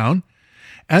everything down.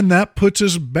 And that puts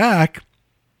us back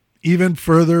even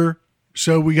further.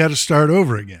 So we got to start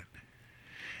over again.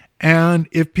 And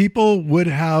if people would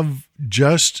have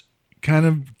just kind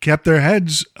of kept their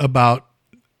heads about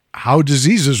how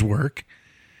diseases work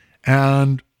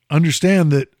and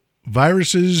understand that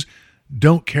viruses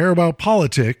don't care about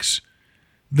politics,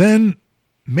 then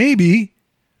maybe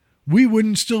we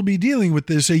wouldn't still be dealing with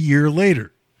this a year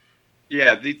later.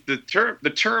 Yeah,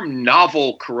 the term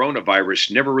novel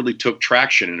coronavirus never really took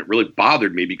traction, and it really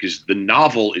bothered me because the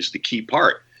novel is the key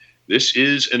part. This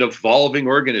is an evolving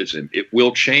organism. It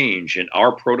will change, and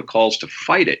our protocols to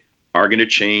fight it are going to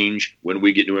change when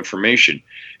we get new information.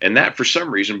 And that, for some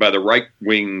reason, by the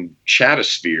right-wing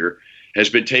chatosphere, has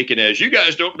been taken as, you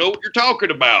guys don't know what you're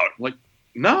talking about. Like,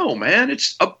 no, man,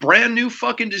 it's a brand new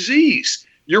fucking disease.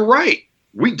 You're right.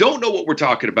 We don't know what we're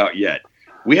talking about yet.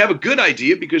 We have a good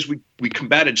idea because we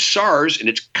combated SARS, and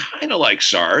it's kind of like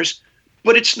SARS,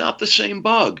 but it's not the same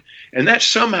bug. And that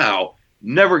somehow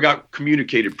never got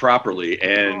communicated properly,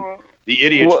 and the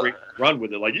idiots run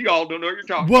with it like, you all don't know what you're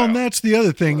talking about. Well, and that's the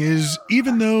other thing is,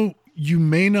 even though you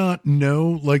may not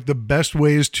know like the best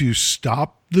ways to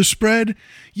stop the spread,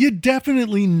 you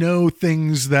definitely know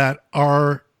things that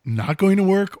are not going to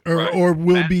work or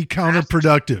will be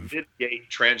counterproductive. Mitigate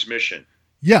transmission.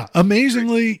 Yeah,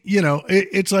 amazingly,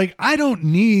 it's like I don't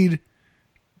need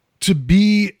to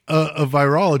be a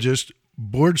virologist,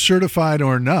 board certified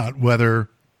or not, whether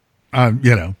I'm,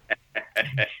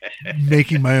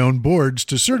 making my own boards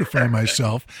to certify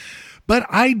myself. But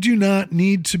I do not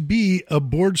need to be a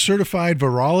board certified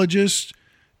virologist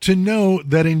to know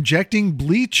that injecting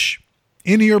bleach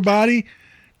into your body,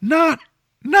 not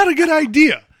a good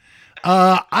idea.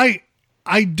 I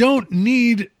don't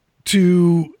need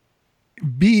to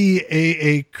be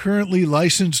a currently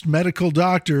licensed medical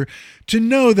doctor to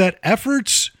know that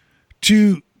efforts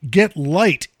to get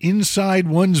light inside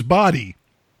one's body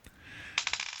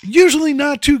usually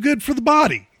not too good for the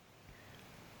body.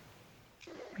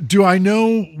 Do I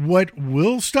know what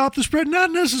will stop the spread?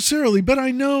 Not necessarily, but I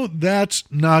know that's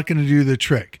not going to do the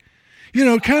trick.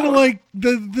 Kind of like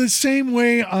the same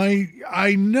way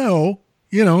I know,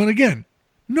 and again,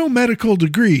 no medical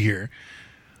degree here.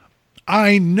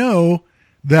 I know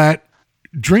that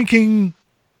drinking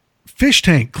fish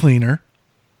tank cleaner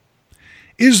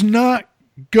is not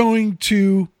going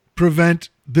to prevent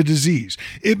the disease.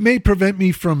 It may prevent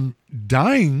me from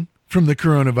dying from the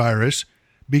coronavirus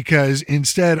because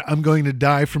instead I'm going to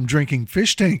die from drinking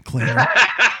fish tank cleaner.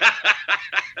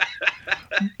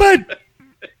 But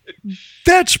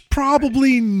that's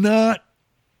probably not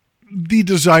the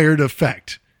desired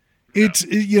effect. It's,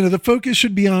 the focus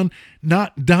should be on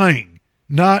not dying,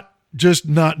 not just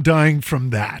not dying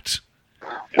from that.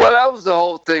 Well, that was the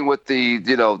whole thing with they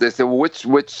said, well,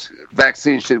 which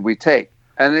vaccine should we take?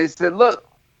 And they said, look,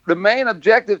 the main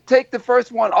objective, take the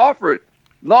first one, offer it.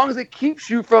 As long as it keeps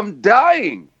you from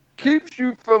dying, keeps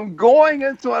you from going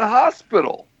into a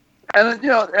hospital. And,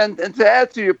 and to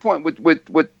add to your point,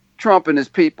 what Trump and his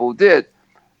people did,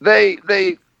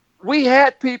 we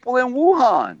had people in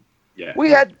Wuhan. Yeah.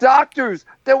 We had doctors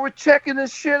that were checking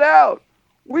this shit out.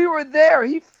 We were there.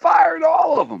 He fired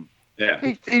all of them.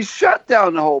 Yeah. He shut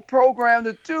down the whole program.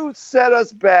 The dude set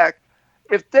us back.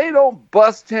 If they don't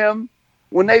bust him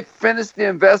when they finish the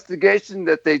investigation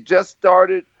that they just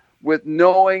started with,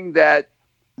 knowing that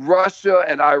Russia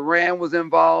and Iran was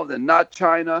involved and not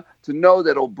China, to know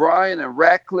that O'Brien and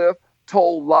Ratcliffe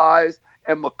told lies,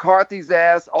 and McCarthy's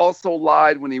ass also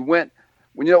lied when he went.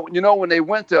 When they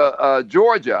went to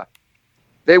Georgia,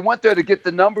 they went there to get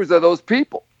the numbers of those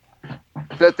people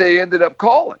that they ended up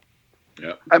calling.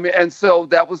 Yeah. I mean, and so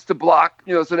that was to block,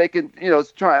 so they can,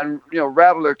 try and,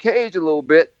 rattle their cage a little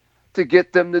bit to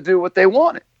get them to do what they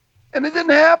wanted. And it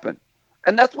didn't happen.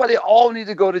 And that's why they all need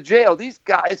to go to jail. These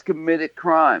guys committed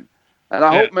crime. And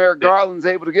I hope Merrick Garland's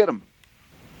able to get them.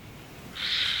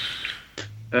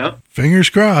 Yeah. Fingers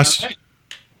crossed.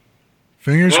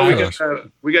 Fingers crossed.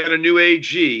 We got a new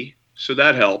AG, so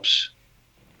that helps.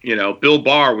 Bill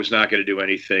Barr was not going to do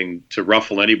anything to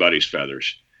ruffle anybody's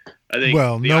feathers. I think.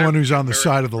 Well, no one who's on the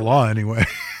side of the law anyway.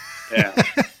 Yeah.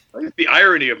 I think the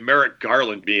irony of Merrick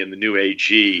Garland being the new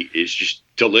AG is just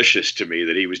delicious to me,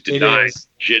 that he was denied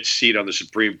a seat on the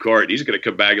Supreme Court. He's going to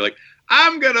come back and like,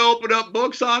 I'm going to open up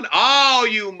books on all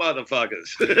you motherfuckers.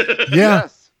 Yeah.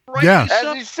 Yes. Yeah.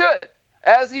 As he should.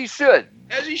 As he should.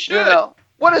 As he should.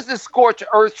 What is this scorched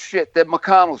earth shit that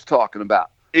McConnell's talking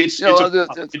about? It's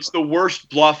the worst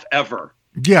bluff ever.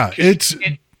 Yeah.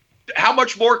 How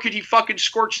much more could he fucking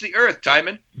scorch the earth,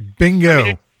 Timon?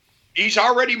 Bingo. He's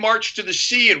already marched to the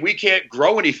sea, and we can't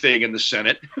grow anything in the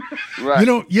Senate. Right.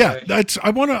 That's.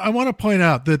 I want to point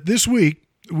out that this week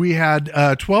we had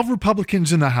 12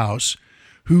 Republicans in the House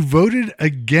who voted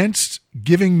against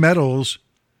giving medals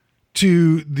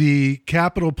to the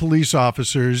Capitol police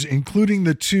officers, including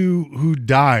the 2 who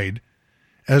died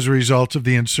as a result of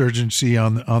the insurgency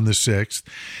on the 6th.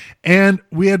 And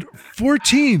we had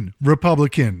 14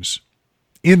 Republicans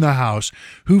in the House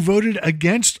who voted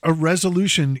against a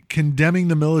resolution condemning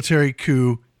the military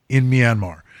coup in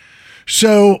Myanmar.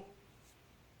 So,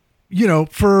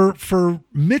 for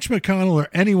Mitch McConnell or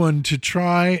anyone to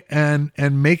try and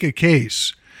make a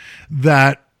case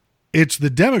that it's the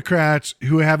Democrats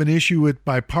who have an issue with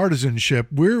bipartisanship,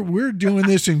 we're doing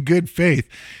this in good faith.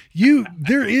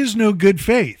 There is no good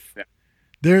faith.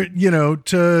 There,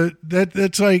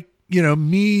 that's like,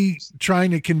 me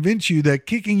trying to convince you that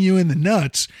kicking you in the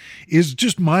nuts is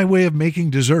just my way of making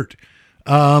dessert.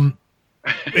 No,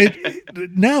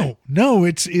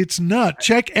 it's not.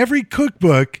 Check every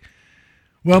cookbook.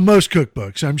 Well, most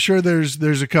cookbooks. I'm sure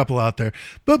there's a couple out there,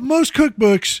 but most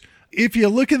cookbooks, if you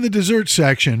look in the dessert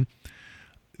section,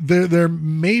 there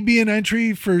may be an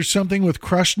entry for something with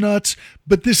crushed nuts,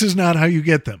 but this is not how you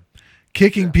get them.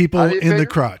 Kicking people in the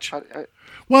crotch.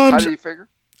 How do you figure?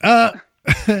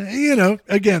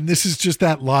 Again, this is just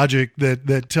that logic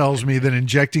that tells me that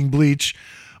injecting bleach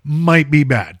might be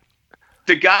bad.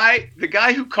 The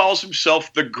guy who calls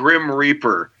himself the Grim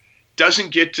Reaper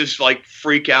doesn't get to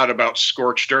freak out about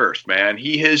scorched earth, man.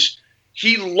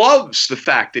 He loves the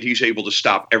fact that he's able to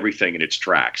stop everything in its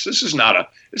tracks. It's not a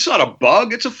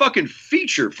bug. It's a fucking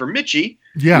feature for Mitchie.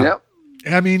 Yeah. Yep.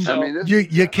 I mean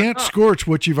you can't scorch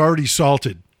what you've already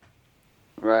salted.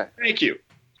 Right. Thank you.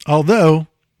 Although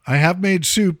I have made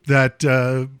soup that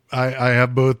I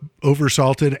have both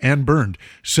oversalted and burned.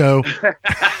 So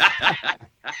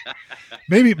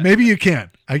maybe you can.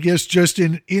 I guess just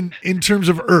in terms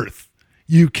of earth,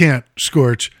 you can't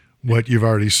scorch what you've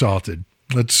already salted.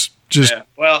 Let's just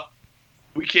well,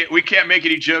 we can't make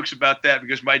any jokes about that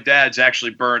because my dad's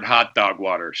actually burned hot dog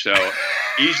water, so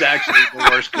he's actually the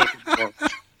worst cook in the world.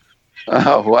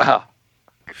 Oh wow.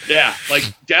 Yeah,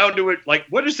 down to it.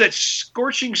 What is that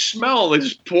scorching smell?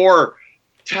 This poor,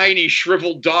 tiny,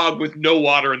 shriveled dog with no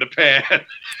water in the pan.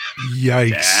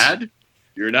 Yikes. Dad,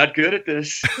 you're not good at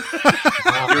this.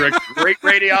 You're a great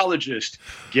radiologist.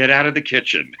 Get out of the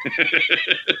kitchen.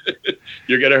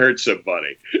 You're going to hurt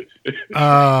somebody.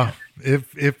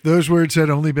 If those words had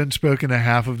only been spoken to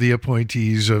half of the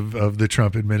appointees of the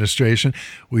Trump administration,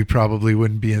 we probably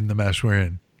wouldn't be in the mess we're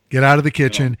in. Get out of the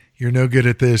kitchen. You're no good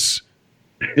at this.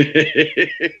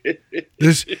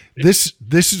 This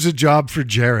is a job for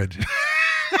Jared.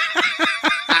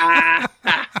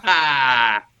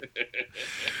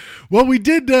 Well, we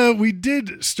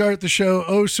did start the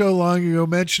show so long ago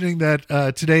mentioning that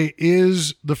today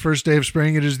is the first day of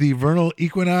spring. It is the vernal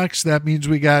equinox. That means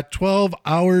we got 12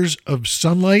 hours of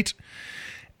sunlight.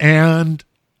 And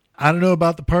I don't know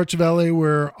about the parts of LA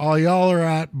where all y'all are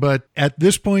at, but at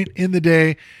this point in the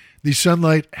day, the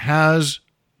sunlight has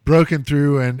broken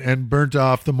through and burnt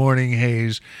off the morning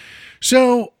haze.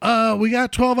 So we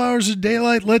got 12 hours of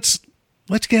daylight. Let's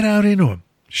get out into them,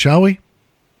 shall we?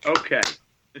 Okay.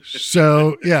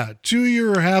 So, 2 of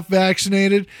you are half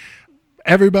vaccinated.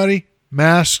 Everybody,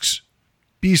 masks,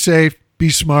 be safe, be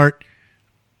smart.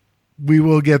 We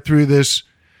will get through this.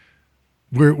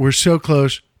 We're so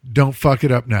close. Don't fuck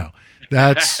it up now.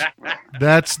 That's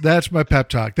my pep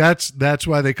talk. That's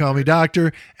why they call me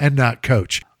doctor and not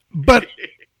coach. But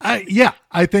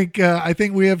I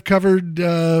think we have covered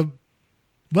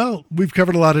we've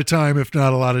covered a lot of time, if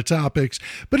not a lot of topics,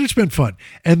 but it's been fun.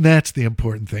 And that's the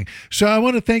important thing. So I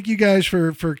want to thank you guys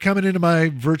for coming into my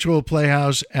virtual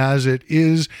playhouse as it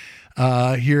is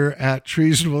here at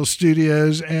Treasonable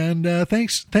Studios. And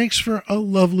thanks for a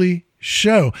lovely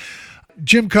show.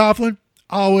 Jim Coughlin,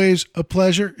 always a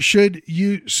pleasure. Should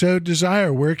you so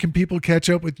desire, where can people catch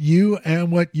up with you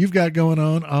and what you've got going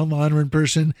on online or in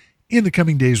person in the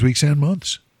coming days, weeks, and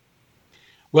months?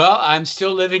 Well, I'm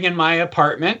still living in my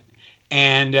apartment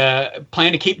and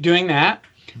plan to keep doing that.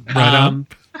 Right on.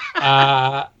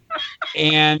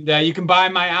 And you can buy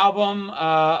my album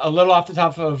a little off the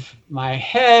top of my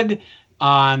head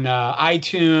on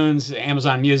iTunes,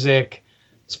 Amazon Music,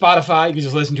 Spotify. You can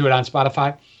just listen to it on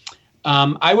Spotify.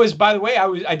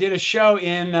 I did a show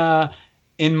in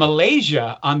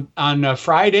Malaysia on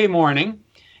Friday morning.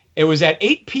 It was at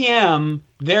 8 p.m.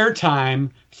 their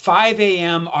time, 5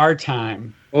 a.m. our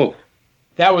time. Oh,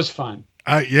 that was fun.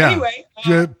 Yeah. Anyway, did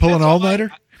you pull an all-nighter?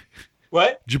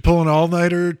 What? Did you pull an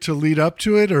all-nighter to lead up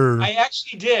to it, or? I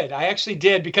actually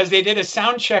did because they did a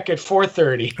sound check at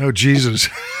 4:30. Oh, Jesus.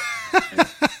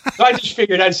 So I just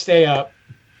figured I'd stay up.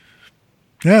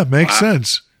 Yeah, makes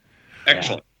sense.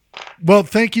 Excellent. Well,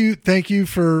 thank you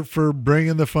for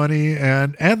bringing the funny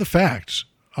and the facts.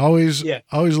 Always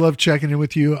love checking in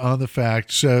with you on the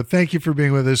facts. So thank you for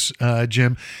being with us,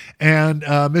 Jim. And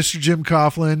Mr. Jim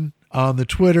Coughlin on the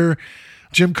Twitter,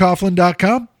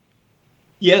 jimcoughlin.com.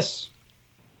 Yes.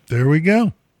 There we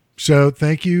go. So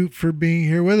thank you for being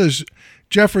here with us.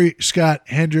 Jeffrey Scott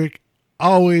Hendrick,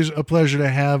 always a pleasure to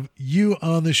have you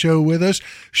on the show with us.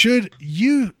 Should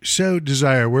you so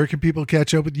desire, where can people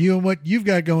catch up with you and what you've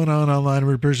got going on online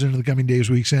or in person in the coming days,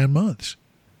 weeks, and months?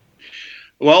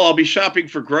 Well, I'll be shopping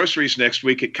for groceries next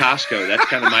week at Costco. That's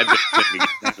kind of my big thing to get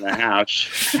out of the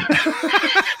house.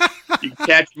 You can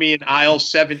catch me in aisle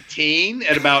 17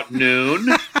 at about noon.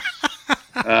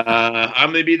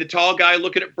 I'm going to be the tall guy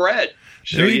looking at bread.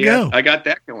 So there you go. I got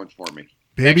that going for me.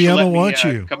 Baby, I'm going to want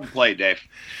you. Come and play, Dave.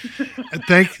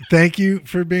 Thank you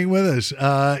for being with us.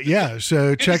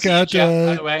 So check out. Jeff,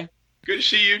 by the way. Good to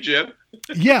see you, Jim.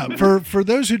 Yeah, for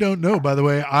those who don't know, by the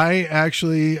way, I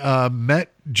actually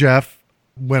met Jeff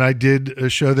when I did a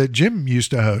show that Jim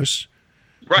used to host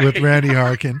with Randy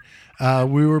Harkin.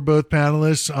 We were both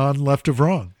panelists on Left of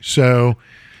Wrong. So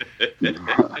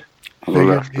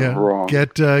Left of Wrong.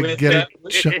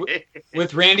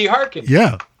 With Randy Harkin.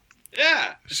 Yeah.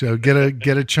 Yeah. So get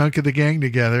a chunk of the gang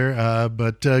together.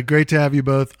 But great to have you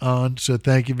both on. So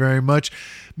thank you very much.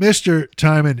 Mr.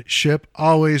 Tymon Ship,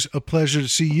 always a pleasure to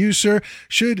see you, sir.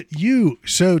 Should you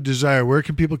so desire, where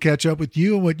can people catch up with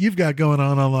you and what you've got going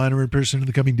on online or in person in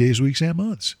the coming days, weeks, and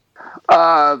months?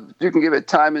 You can give it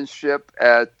Tymon Ship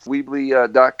at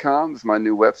Weebly.com. It's my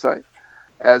new website,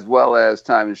 as well as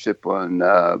Tymon Ship on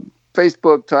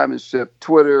Facebook, Tymon Ship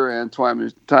Twitter, and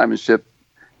Tymon Ship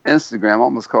Instagram. I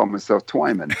almost called myself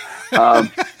Twyman.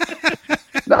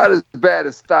 Not as bad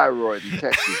as thyroid in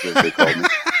Texas, as they call me.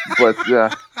 But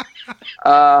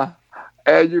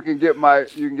and you can get my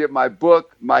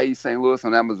book, My East St. Louis,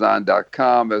 on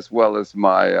Amazon.com, as well as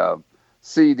my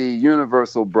CD,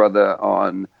 Universal Brother,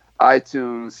 on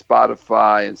iTunes,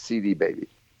 Spotify, and CD Baby.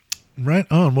 Right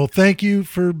on. Well, thank you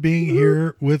for being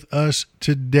here with us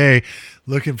today.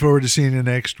 Looking forward to seeing you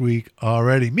next week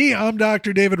already. I'm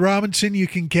Dr. David Robinson. You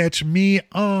can catch me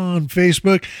on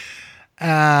Facebook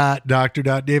at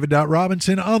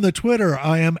dr.david.robinson. On the Twitter,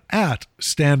 I am at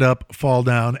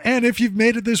StandUpFallDown. And if you've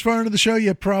made it this far into the show,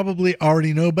 you probably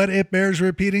already know, but it bears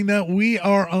repeating that we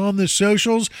are on the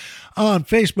socials. On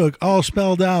Facebook, all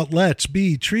spelled out, Let's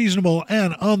Be Treasonable.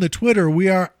 And on the Twitter, we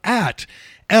are at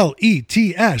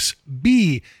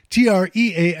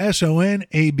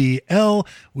LETSBTREASONABL.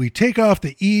 We take off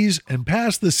the E's and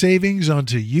pass the savings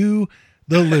onto you,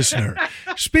 the listener.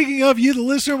 Speaking of you, the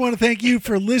listener, I want to thank you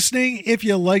for listening. If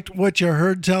you liked what you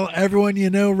heard, tell everyone you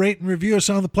know, rate and review us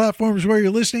on the platforms where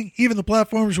you're listening, even the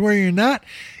platforms where you're not.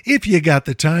 If you got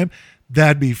the time,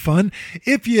 that'd be fun.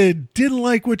 If you didn't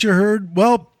like what you heard,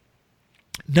 well,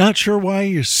 not sure why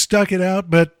you stuck it out,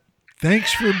 but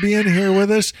thanks for being here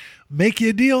with us. Make you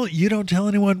a deal. You don't tell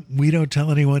anyone. We don't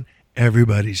tell anyone.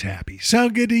 Everybody's happy.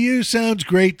 Sound good to you? Sounds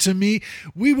great to me.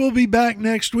 We will be back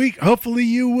next week. Hopefully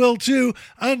you will too.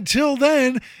 Until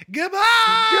then,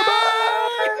 goodbye.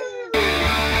 Goodbye.